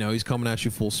 He's coming at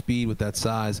you full speed with that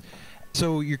size.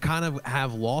 So you kind of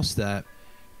have lost that.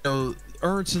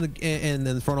 Ernst and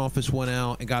then the front office went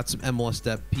out and got some MLS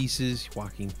depth pieces.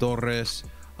 Joaquin Torres.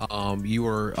 You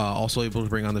were also able to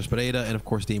bring Andres Pereira and, of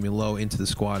course, Damian Lowe into the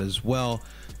squad as well.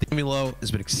 Damian Lowe has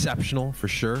been exceptional for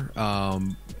sure.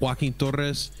 Joaquin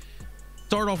Torres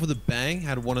started off with a bang,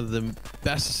 had one of the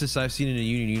best assists I've seen in a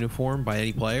Union uniform by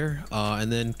any player,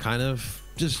 and then kind of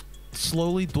just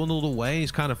slowly dwindled away.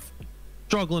 He's kind of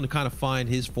struggling to kind of find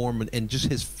his form and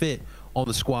just his fit on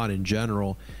the squad in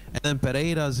general. And then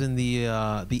Pereira's in the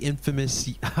infamous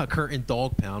curtain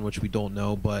dog pound, which we don't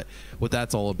know but what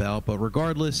that's all about. But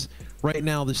regardless, right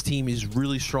now this team is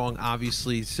really strong,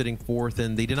 obviously sitting fourth,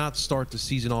 and they did not start the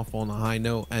season off on a high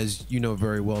note. As you know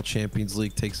very well, Champions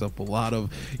League takes up a lot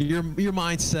of your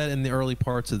mindset in the early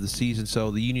parts of the season,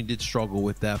 so the Union did struggle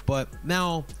with that. But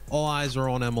now all eyes are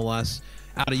on MLS,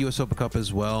 out of US Open Cup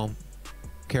as well.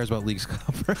 Cares about Leagues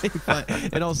Cup, right? But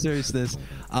in all seriousness,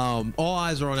 all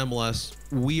eyes are on MLS.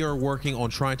 We are working on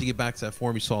trying to get back to that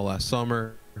form we saw last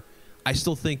summer. I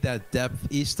still think that depth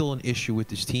is still an issue with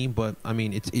this team, but I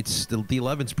mean, it's still, the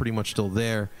 11's pretty much still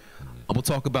there. We'll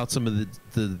talk about some of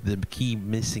the key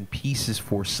missing pieces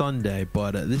for Sunday,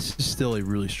 but this is still a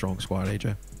really strong squad,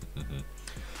 AJ. Mm-hmm.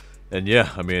 And yeah,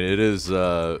 I mean, it is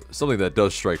something that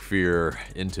does strike fear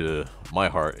into my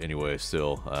heart anyway.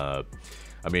 Still.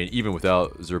 I mean, even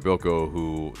without Zerbilko,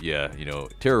 who,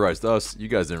 terrorized us, you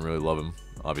guys didn't really love him.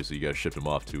 Obviously, you guys shipped him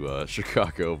off to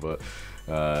Chicago, but...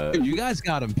 Dude, you guys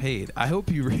got him paid. I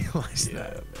hope you realize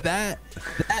that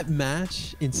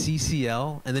match in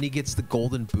CCL, and then he gets the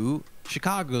golden boot.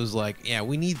 Chicago's like, yeah,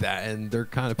 we need that, and they're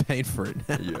kind of paying for it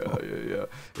now. Yeah,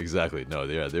 exactly. No,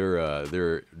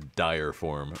 they're dire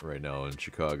form right now in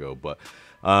Chicago. But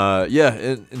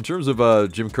in terms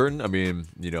of Jim Curtin, I mean,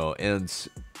 and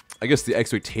I guess the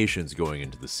expectations going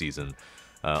into the season,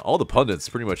 all the pundits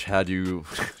pretty much had you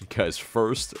guys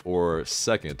first or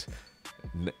second.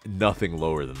 Nothing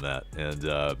lower than that. And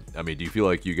I mean, do you feel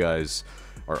like you guys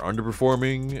are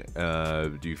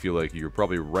underperforming? Do you feel like you're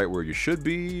probably right where you should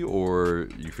be, or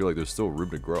you feel like there's still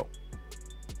room to grow?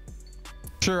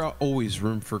 Sure, always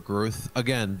room for growth.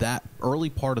 Again, that early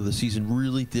part of the season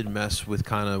really did mess with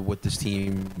kind of what this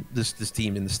team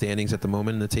in the standings at the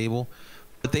moment in the table.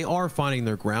 But they are finding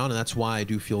their ground, and that's why I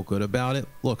do feel good about it.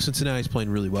 Look, Cincinnati's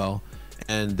playing really well,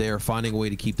 and they are finding a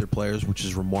way to keep their players, which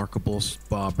is remarkable.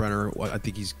 Brenner, I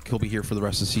think he'll be here for the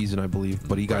rest of the season, I believe,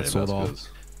 but he got sold off.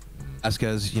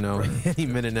 Vasquez, any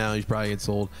minute now he's probably getting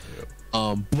sold.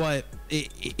 Yep. But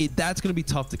that's going to be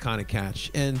tough to kind of catch.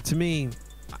 And to me,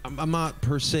 I'm not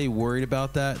per se worried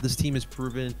about that. This team has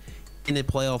proven in a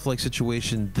playoff-like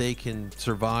situation they can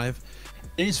survive.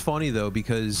 It is funny though,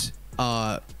 because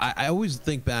I always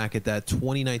think back at that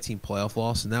 2019 playoff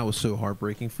loss, and that was so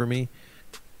heartbreaking for me.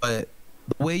 But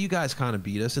the way you guys kind of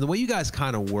beat us, and the way you guys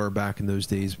kind of were back in those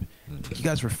days, you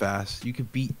guys were fast. You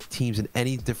could beat teams in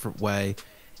any different way.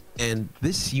 And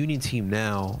this Union team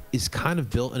now is kind of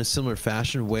built in a similar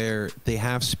fashion where they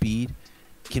have speed,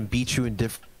 can beat you in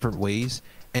different ways.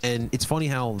 And it's funny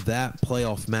how that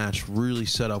playoff match really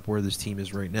set up where this team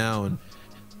is right now. And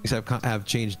things have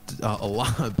changed a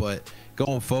lot, but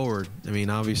going forward, I mean,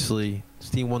 obviously, this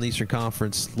team won the Eastern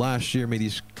Conference last year, made the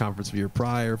Eastern Conference the year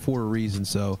prior for a reason.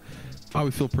 So I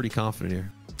would feel pretty confident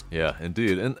here. Yeah,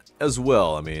 indeed. And as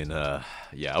well, I mean, I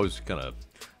was kind of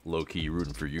low-key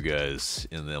rooting for you guys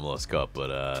in the MLS Cup,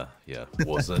 but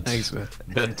wasn't Thanks, man.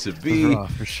 meant to be.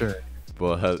 For sure.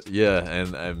 But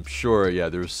and I'm sure,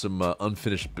 there's some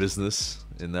unfinished business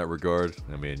in that regard.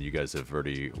 I mean, you guys have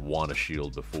already won a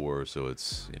Shield before, so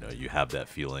it's, you have that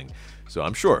feeling. So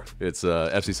I'm sure it's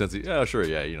FC Cincy. Yeah, sure,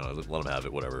 let them have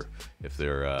it, whatever, if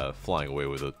they're flying away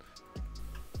with it.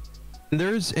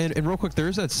 And real quick,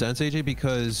 there's that sense, AJ,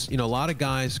 because a lot of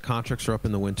guys' contracts are up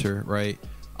in the winter, right?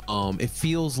 It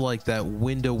feels like that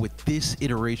window with this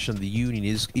iteration of the Union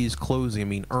is closing. I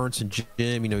mean, Ernst and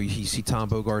Jim, you see Tom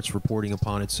Bogart's reporting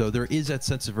upon it. So there is that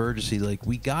sense of urgency, like,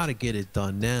 we got to get it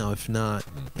done now. If not,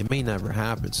 it may never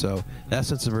happen. So that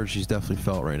sense of urgency is definitely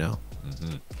felt right now.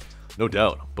 Mm-hmm. No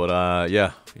doubt. But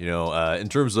in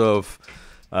terms of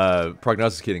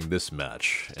prognosticating this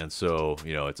match, and so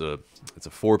it's a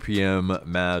 4 p.m.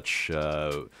 match.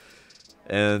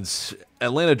 And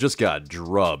Atlanta just got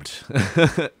drubbed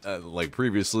like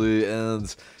previously,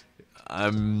 and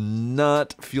I'm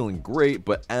not feeling great,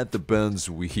 but at the Benz,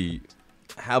 we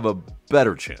have a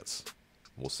better chance.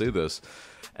 We'll say this.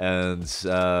 And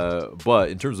but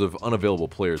in terms of unavailable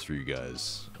players for you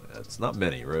guys, it's not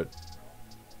many, right?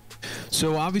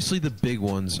 So obviously the big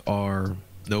ones are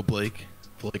no Blake.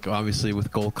 Blake obviously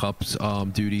with Gold Cups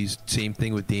duties. Same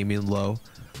thing with Damian Lowe.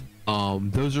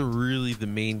 Those are really the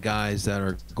main guys that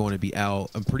are going to be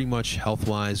out. And pretty much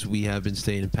health-wise, we have been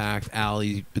staying impact.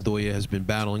 Atl Utd has been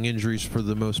battling injuries for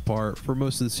the most part for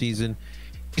most of the season.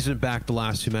 He's been back the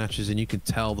last 2 matches, and you can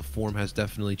tell the form has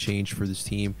definitely changed for this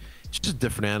team. It's just a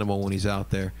different animal when he's out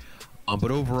there.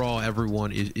 But overall,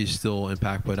 everyone is still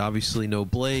impact. But obviously, no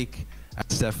Blake.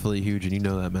 That's definitely huge, and you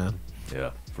know that, man.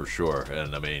 Yeah, for sure.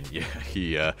 And I mean,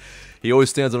 yeah, he always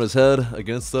stands on his head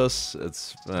against us.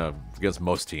 It's against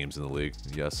most teams in the league,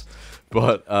 yes.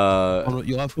 But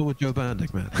you'll have to with Joe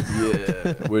Bandic, man.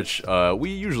 Yeah, which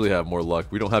we usually have more luck.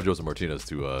 We don't have Jose Martinez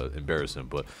to embarrass him,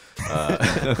 but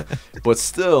but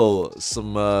still,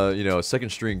 some second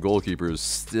string goalkeepers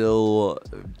still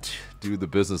do the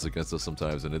business against us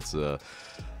sometimes, and it's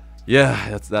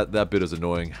yeah, that bit is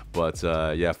annoying. But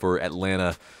yeah, for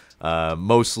Atlanta.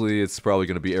 Mostly it's probably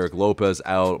going to be Eric Lopez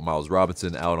out, Miles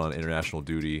Robinson out on international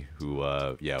duty, who,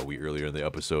 yeah, we earlier in the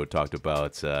episode talked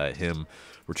about him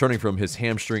returning from his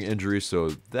hamstring injury, so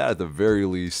that at the very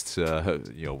least,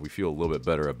 we feel a little bit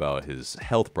better about his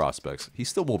health prospects. He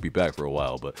still won't be back for a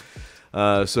while, but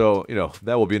so,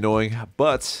 that will be annoying.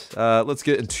 But let's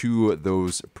get into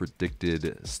those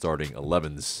predicted starting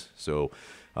 11s. So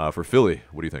for Philly,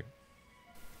 what do you think?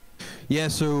 Yeah,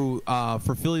 so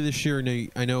for Philly this year,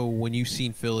 I know when you've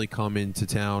seen Philly come into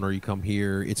town or you come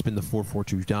here, it's been the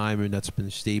 4-4-2 diamond. That's been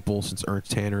a staple since Ernst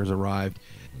Tanner has arrived.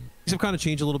 Things have kind of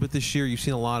changed a little bit this year. You've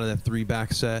seen a lot of that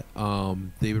 3-back set.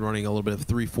 They've been running a little bit of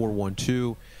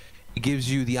 3-4-1-2. It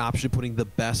gives you the option of putting the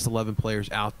best 11 players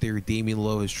out there. Damian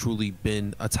Lowe has truly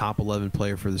been a top 11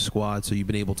 player for the squad, so you've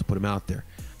been able to put him out there.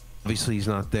 Obviously, he's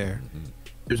not there.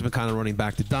 There's been kind of running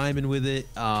back to diamond with it.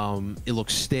 It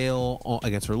looks stale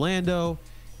against Orlando.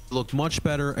 It looked much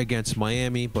better against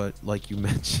Miami, but like you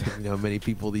mentioned, many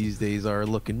people these days are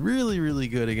looking really, really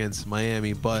good against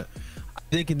Miami. But I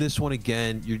think in this one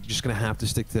again, you're just gonna have to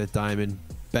stick to that diamond.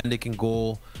 Bendick in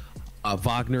goal,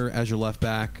 Wagner as your left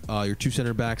back, your 2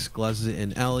 center backs, Glez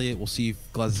and Elliott. We'll see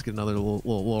if Glez get another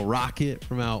little rocket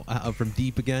from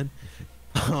deep again.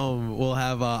 We'll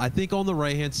have, I think on the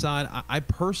right-hand side, I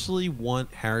personally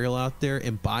want Harriel out there,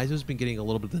 and Bizo's been getting a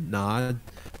little bit of the nod,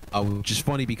 which is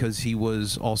funny because he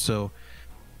was also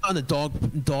on the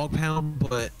dog pound,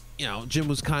 but, Jim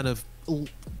was kind of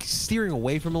steering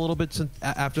away from a little bit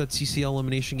after that CCL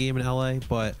elimination game in LA,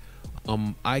 but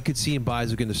I could see him Bizo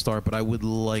getting the start, but I would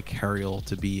like Harriel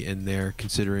to be in there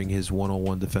considering his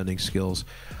one-on-one defending skills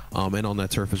and on that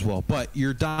turf as well. But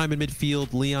your diamond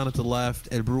midfield, Leon at the left,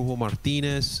 El Brujo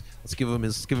Martinez. Let's give him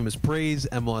his praise.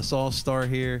 MLS All-Star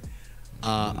here.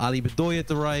 Ali Bedoya at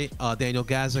the right, Daniel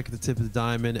Gazek at the tip of the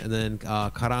diamond, and then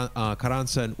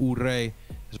Carranza and Urre,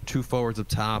 2 forwards up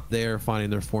top. They're finding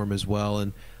their form as well,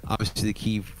 and obviously the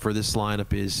key for this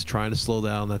lineup is trying to slow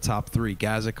down that top 3.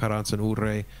 Gazek, Carranza, and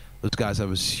Urre. Those guys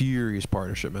have a serious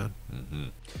partnership, man. Mm-hmm.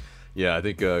 Yeah, I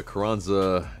think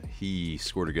Carranza, he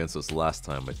scored against us last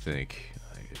time, I think,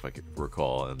 if I could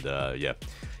recall. And, yeah,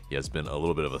 he has been a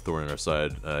little bit of a thorn in our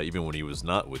side, even when he was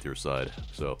not with your side.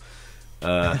 So,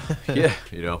 yeah,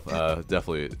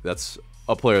 definitely that's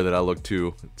a player that I look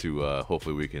to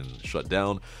hopefully we can shut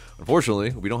down.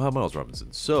 Unfortunately, we don't have Miles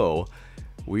Robinson. So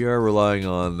we are relying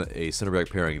on a center back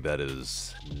pairing that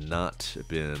has not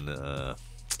been...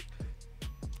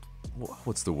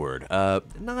 what's the word?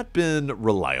 Not been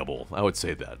reliable. I would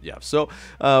say that. Yeah. So,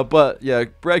 but yeah,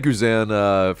 Brad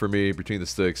Guzan for me between the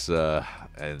sticks,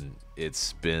 and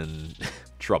it's been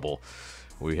trouble.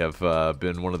 We have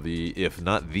been one of the, if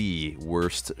not the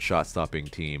worst shot-stopping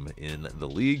team in the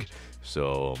league.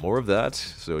 So more of that.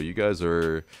 So you guys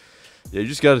are, yeah, you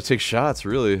just got to take shots,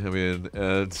 really. I mean,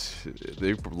 and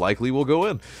they likely will go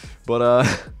in, but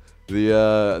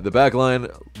The back line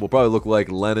will probably look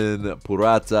like Lennon,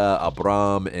 Purata,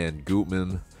 Abram, and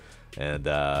Gutman, and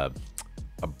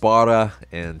Ibarra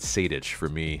and Sadic for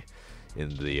me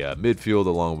in the midfield,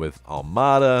 along with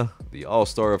Almada, the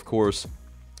All-Star, of course.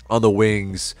 On the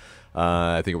wings,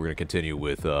 I think we're going to continue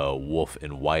with Wolf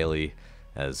and Wiley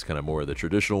as kind of more of the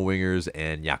traditional wingers,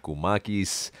 and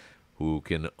Yakumakis, who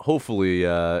can hopefully,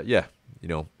 yeah,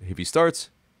 if he starts,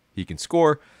 he can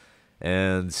score.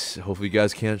 And hopefully you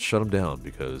guys can't shut him down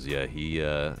because, yeah, he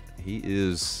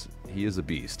is a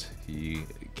beast. He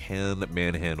can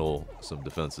manhandle some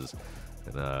defenses.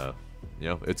 And you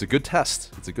know, it's a good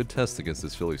test. It's a good test against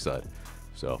this Philly side.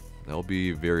 So that'll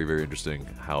be very, very interesting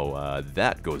how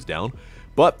that goes down.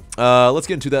 But let's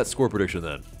get into that score prediction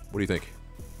then. What do you think?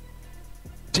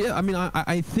 Yeah, I mean,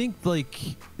 I think, like,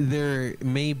 there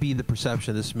may be the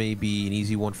perception this may be an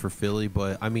easy one for Philly,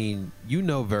 but, I mean, you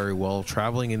know very well,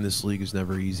 traveling in this league is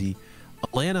never easy.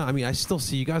 Atlanta, I mean, I still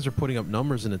see you guys are putting up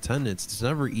numbers in attendance. It's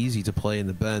never easy to play in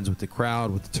the Benz with the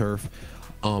crowd, with the turf.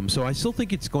 So I still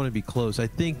think it's going to be close. I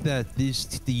think that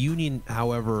the Union,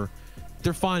 however,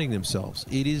 they're finding themselves.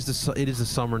 It is the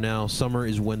summer now. Summer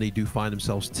is when they do find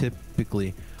themselves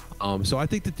typically. So I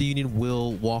think that the Union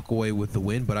will walk away with the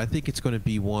win, but I think it's going to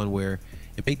be one where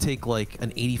it may take like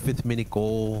an 85th minute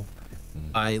goal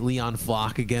by Leon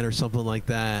Flock again or something like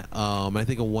that. I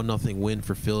think a 1-0 win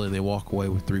for Philly, and they walk away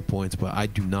with 3 points, but I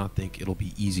do not think it'll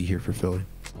be easy here for Philly.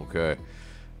 Okay.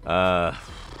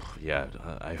 Yeah,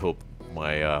 I hope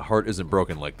my heart isn't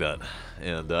broken like that,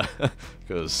 and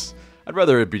because I'd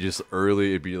rather it be just early.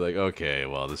 It'd be like, okay,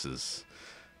 well, this is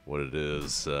what it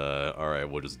is. All right,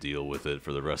 we'll just deal with it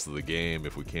for the rest of the game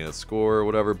if we can't score or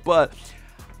whatever. But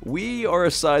we are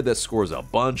a side that scores a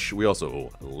bunch. We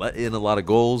also let in a lot of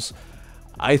goals.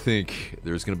 I think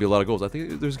there's going to be a lot of goals. I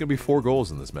think there's going to be 4 goals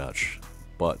in this match.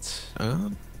 But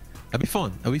that'd be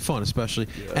fun. That'd be fun, especially.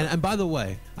 Yeah. And by the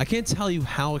way, I can't tell you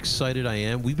how excited I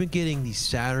am. We've been getting these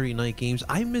Saturday night games.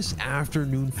 I miss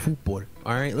afternoon football.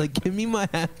 All right, like give me my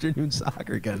afternoon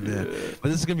soccer again, man.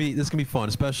 But this is gonna be fun,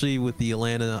 especially with the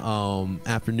Atlanta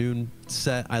afternoon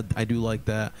set. I do like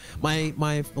that. My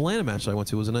Atlanta match I went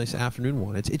to was a nice afternoon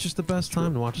one. It's just the best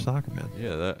time to watch soccer, man.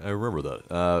 Yeah, I remember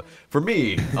that. For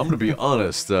me, I'm gonna be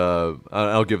honest.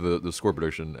 I'll give the score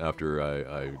prediction after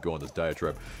I go on this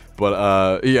diatribe.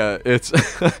 But yeah, it's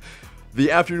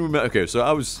the afternoon match. Okay, so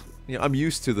I'm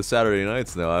used to the Saturday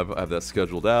nights now. I have that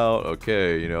scheduled out.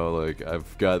 Okay, like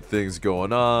I've got things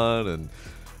going on, and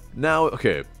now,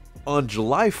 okay, on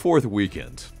July 4th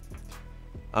weekend,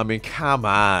 I mean, come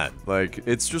on, like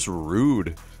it's just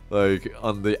rude. Like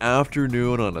on the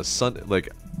afternoon on a Sunday, like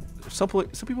some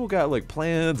people got like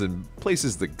plans and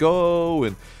places to go,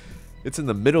 and it's in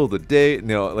the middle of the day.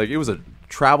 Like it was a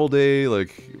travel day,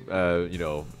 like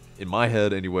in my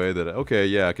head anyway, that okay,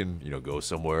 yeah, I can go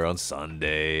somewhere on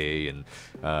Sunday and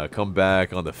come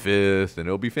back on the 5th and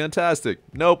it'll be fantastic.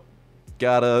 Nope,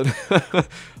 gotta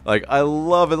like I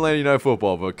love Atlanta United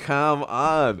football, but come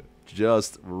on,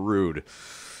 just rude.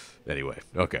 Anyway,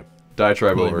 okay,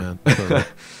 diatribe over.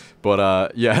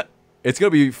 But yeah, it's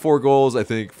gonna be 4 goals I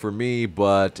think for me,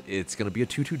 but it's gonna be a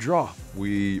 2-2 draw.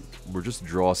 We're just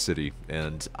draw city,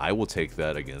 and I will take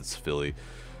that against Philly.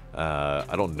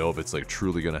 I don't know if it's like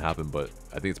truly gonna happen, but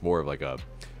I think it's more of like a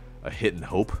hit and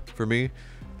hope for me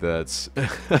that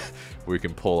we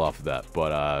can pull off of that.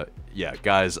 But yeah,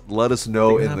 guys, let us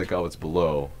know in the comments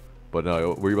below. But no,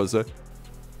 what were you about to say?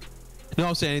 No,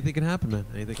 I'll say anything can happen, man.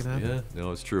 Anything can happen. Yeah,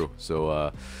 no, it's true.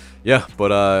 So yeah,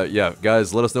 but yeah,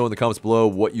 guys, let us know in the comments below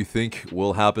what you think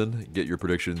will happen. Get your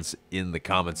predictions in the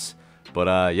comments.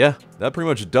 But yeah, that pretty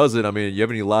much does it. I mean, you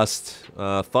have any last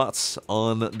thoughts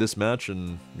on this match,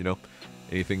 and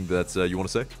anything that you want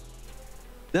to say?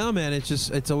 No, man,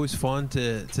 it's always fun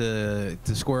to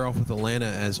square off with Atlanta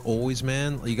as always,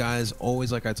 man. You guys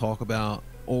always, like I talk about,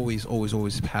 always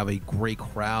have a great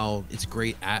crowd. It's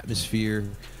great atmosphere.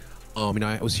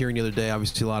 I was hearing the other day,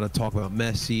 obviously a lot of talk about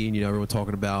Messi, and everyone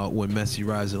talking about when Messi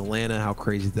arrives in Atlanta, how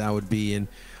crazy that would be. And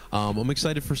I'm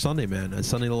excited for Sunday, man. A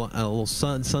little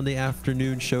Sunday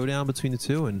afternoon showdown between the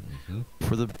two, and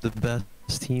for the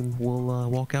best team will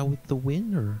walk out with the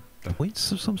win or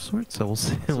points of some sort. So we'll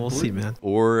see. We'll see, man.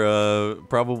 Or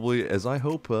probably, as I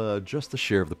hope, just a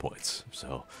share of the points.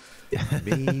 So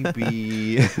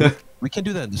maybe we can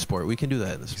do that in the sport. We can do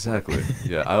that in the sport. Exactly.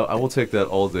 Yeah, I will take that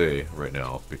all day right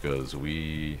now because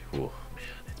man,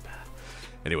 it's bad.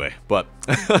 Anyway, but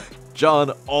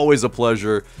John, always a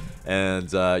pleasure.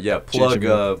 And yeah,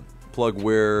 plug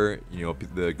where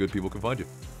the good people can find you.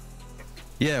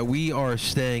 Yeah, we are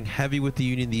staying heavy with the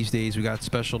Union these days. We got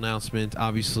special announcement.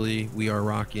 Obviously, we are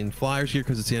rocking flyers here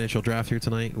because it's the NHL draft here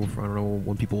tonight. I don't know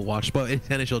when people will watch, but it's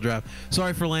NHL draft.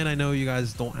 Sorry for Atlanta. I know you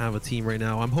guys don't have a team right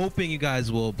now. I'm hoping you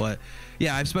guys will, but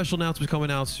yeah, I have special announcements coming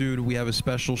out soon. We have a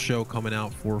special show coming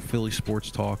out for Philly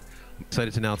Sports Talk. I'm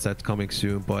excited to announce that's coming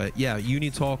soon. But yeah,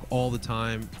 Union Talk all the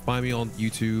time. Find me on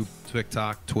YouTube,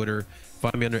 TikTok, Twitter.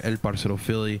 Find me under Parcero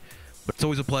Philly. But it's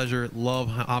always a pleasure. Love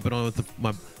hopping on with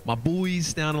my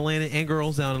boys down in Atlanta and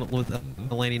girls down with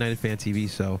Atlanta United Fan TV.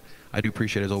 So I do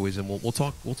appreciate it as always, and we'll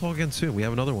talk again soon. We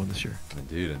have another one this year.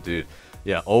 Indeed.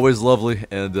 Yeah, always lovely.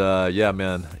 And yeah,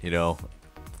 man,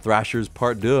 Thrashers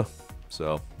Part 2.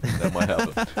 So That might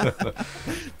happen.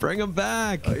 Bring him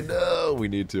back. I know. We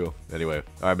need to. Anyway.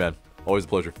 All right, man. Always a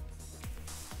pleasure.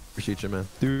 Appreciate you, man.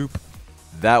 Doop.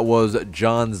 That was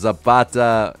John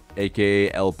Zapata,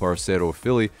 a.k.a. El Parcero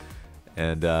Philly.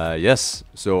 And, yes.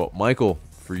 So, Michael,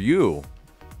 for you,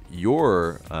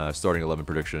 your starting 11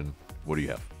 prediction, what do you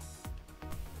have?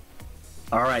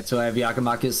 All right, so I have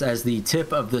Giakoumakis as the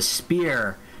tip of the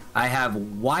spear. I have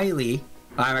Wiley.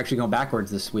 I'm actually going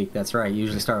backwards this week. That's right. You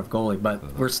usually start with goalie,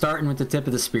 but we're starting with the tip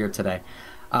of the spear today.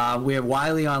 We have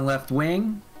Wiley on left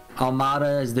wing.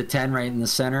 Almada is the 10 right in the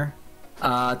center.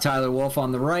 Tyler Wolf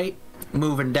on the right.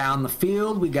 Moving down the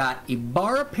field, we got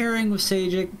Ibarra pairing with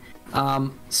Sajic.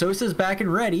 Sosa's back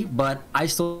and ready, but I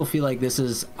still feel like this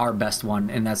is our best one,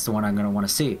 and that's the one I'm going to want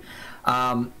to see.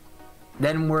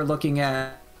 Then we're looking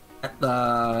at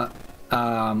the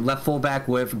left fullback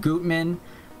with Gutman,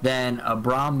 then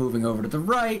Abram moving over to the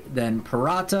right, then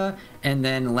Parata, and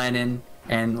then Lennon,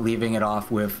 and leaving it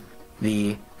off with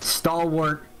the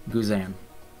stalwart Guzan.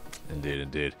 Indeed,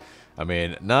 indeed. I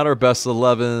mean, not our best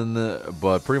 11,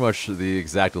 but pretty much the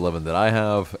exact 11 that I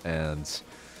have, and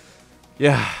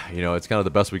yeah, you know, it's kind of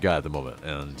the best we got at the moment,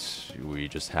 and we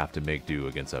just have to make do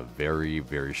against a very,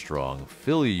 very strong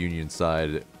Philly Union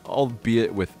side,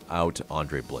 albeit without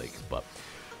Andre Blake. But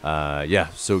yeah,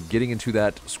 so getting into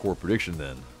that score prediction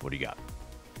then, what do you got?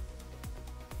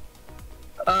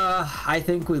 I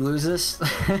think we lose this.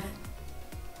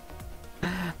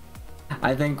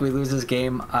 I think we lose this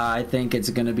game. I think it's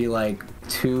going to be like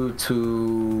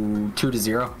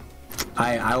 2-0.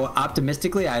 I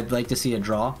optimistically, I'd like to see a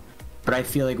draw, but I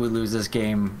feel like we lose this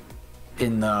game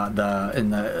in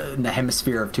the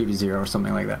hemisphere of 2-0 or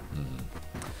something like that.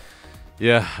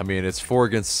 Yeah, I mean, it's 4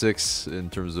 against 6 in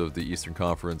terms of the Eastern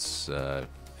Conference, and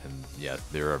yeah,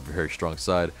 they're a very strong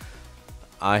side.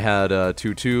 I had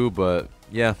 2-2, but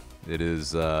yeah, it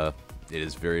is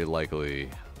very likely,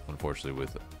 unfortunately,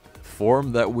 with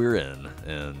form that we're in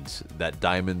and that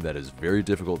diamond that is very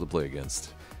difficult to play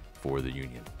against for the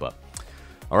Union. But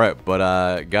all right,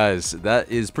 but guys,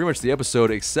 that is pretty much the episode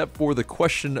except for the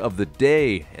question of the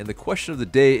day. And the question of the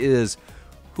day is,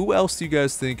 who else do you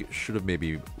guys think should have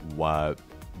maybe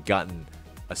gotten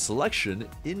a selection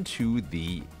into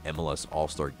the MLS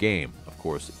All-Star game? Of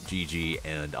course, Gigi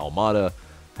and Almada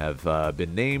have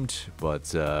been named,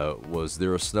 but was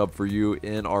there a snub for you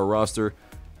in our roster?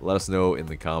 Let us know in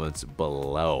the comments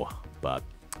below. But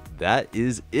that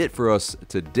is it for us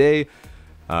today.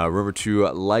 Remember to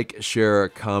like, share,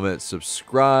 comment,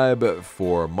 subscribe.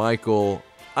 For Michael,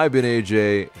 I've been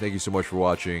AJ. Thank you so much for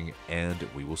watching, and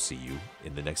we will see you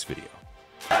in the next video.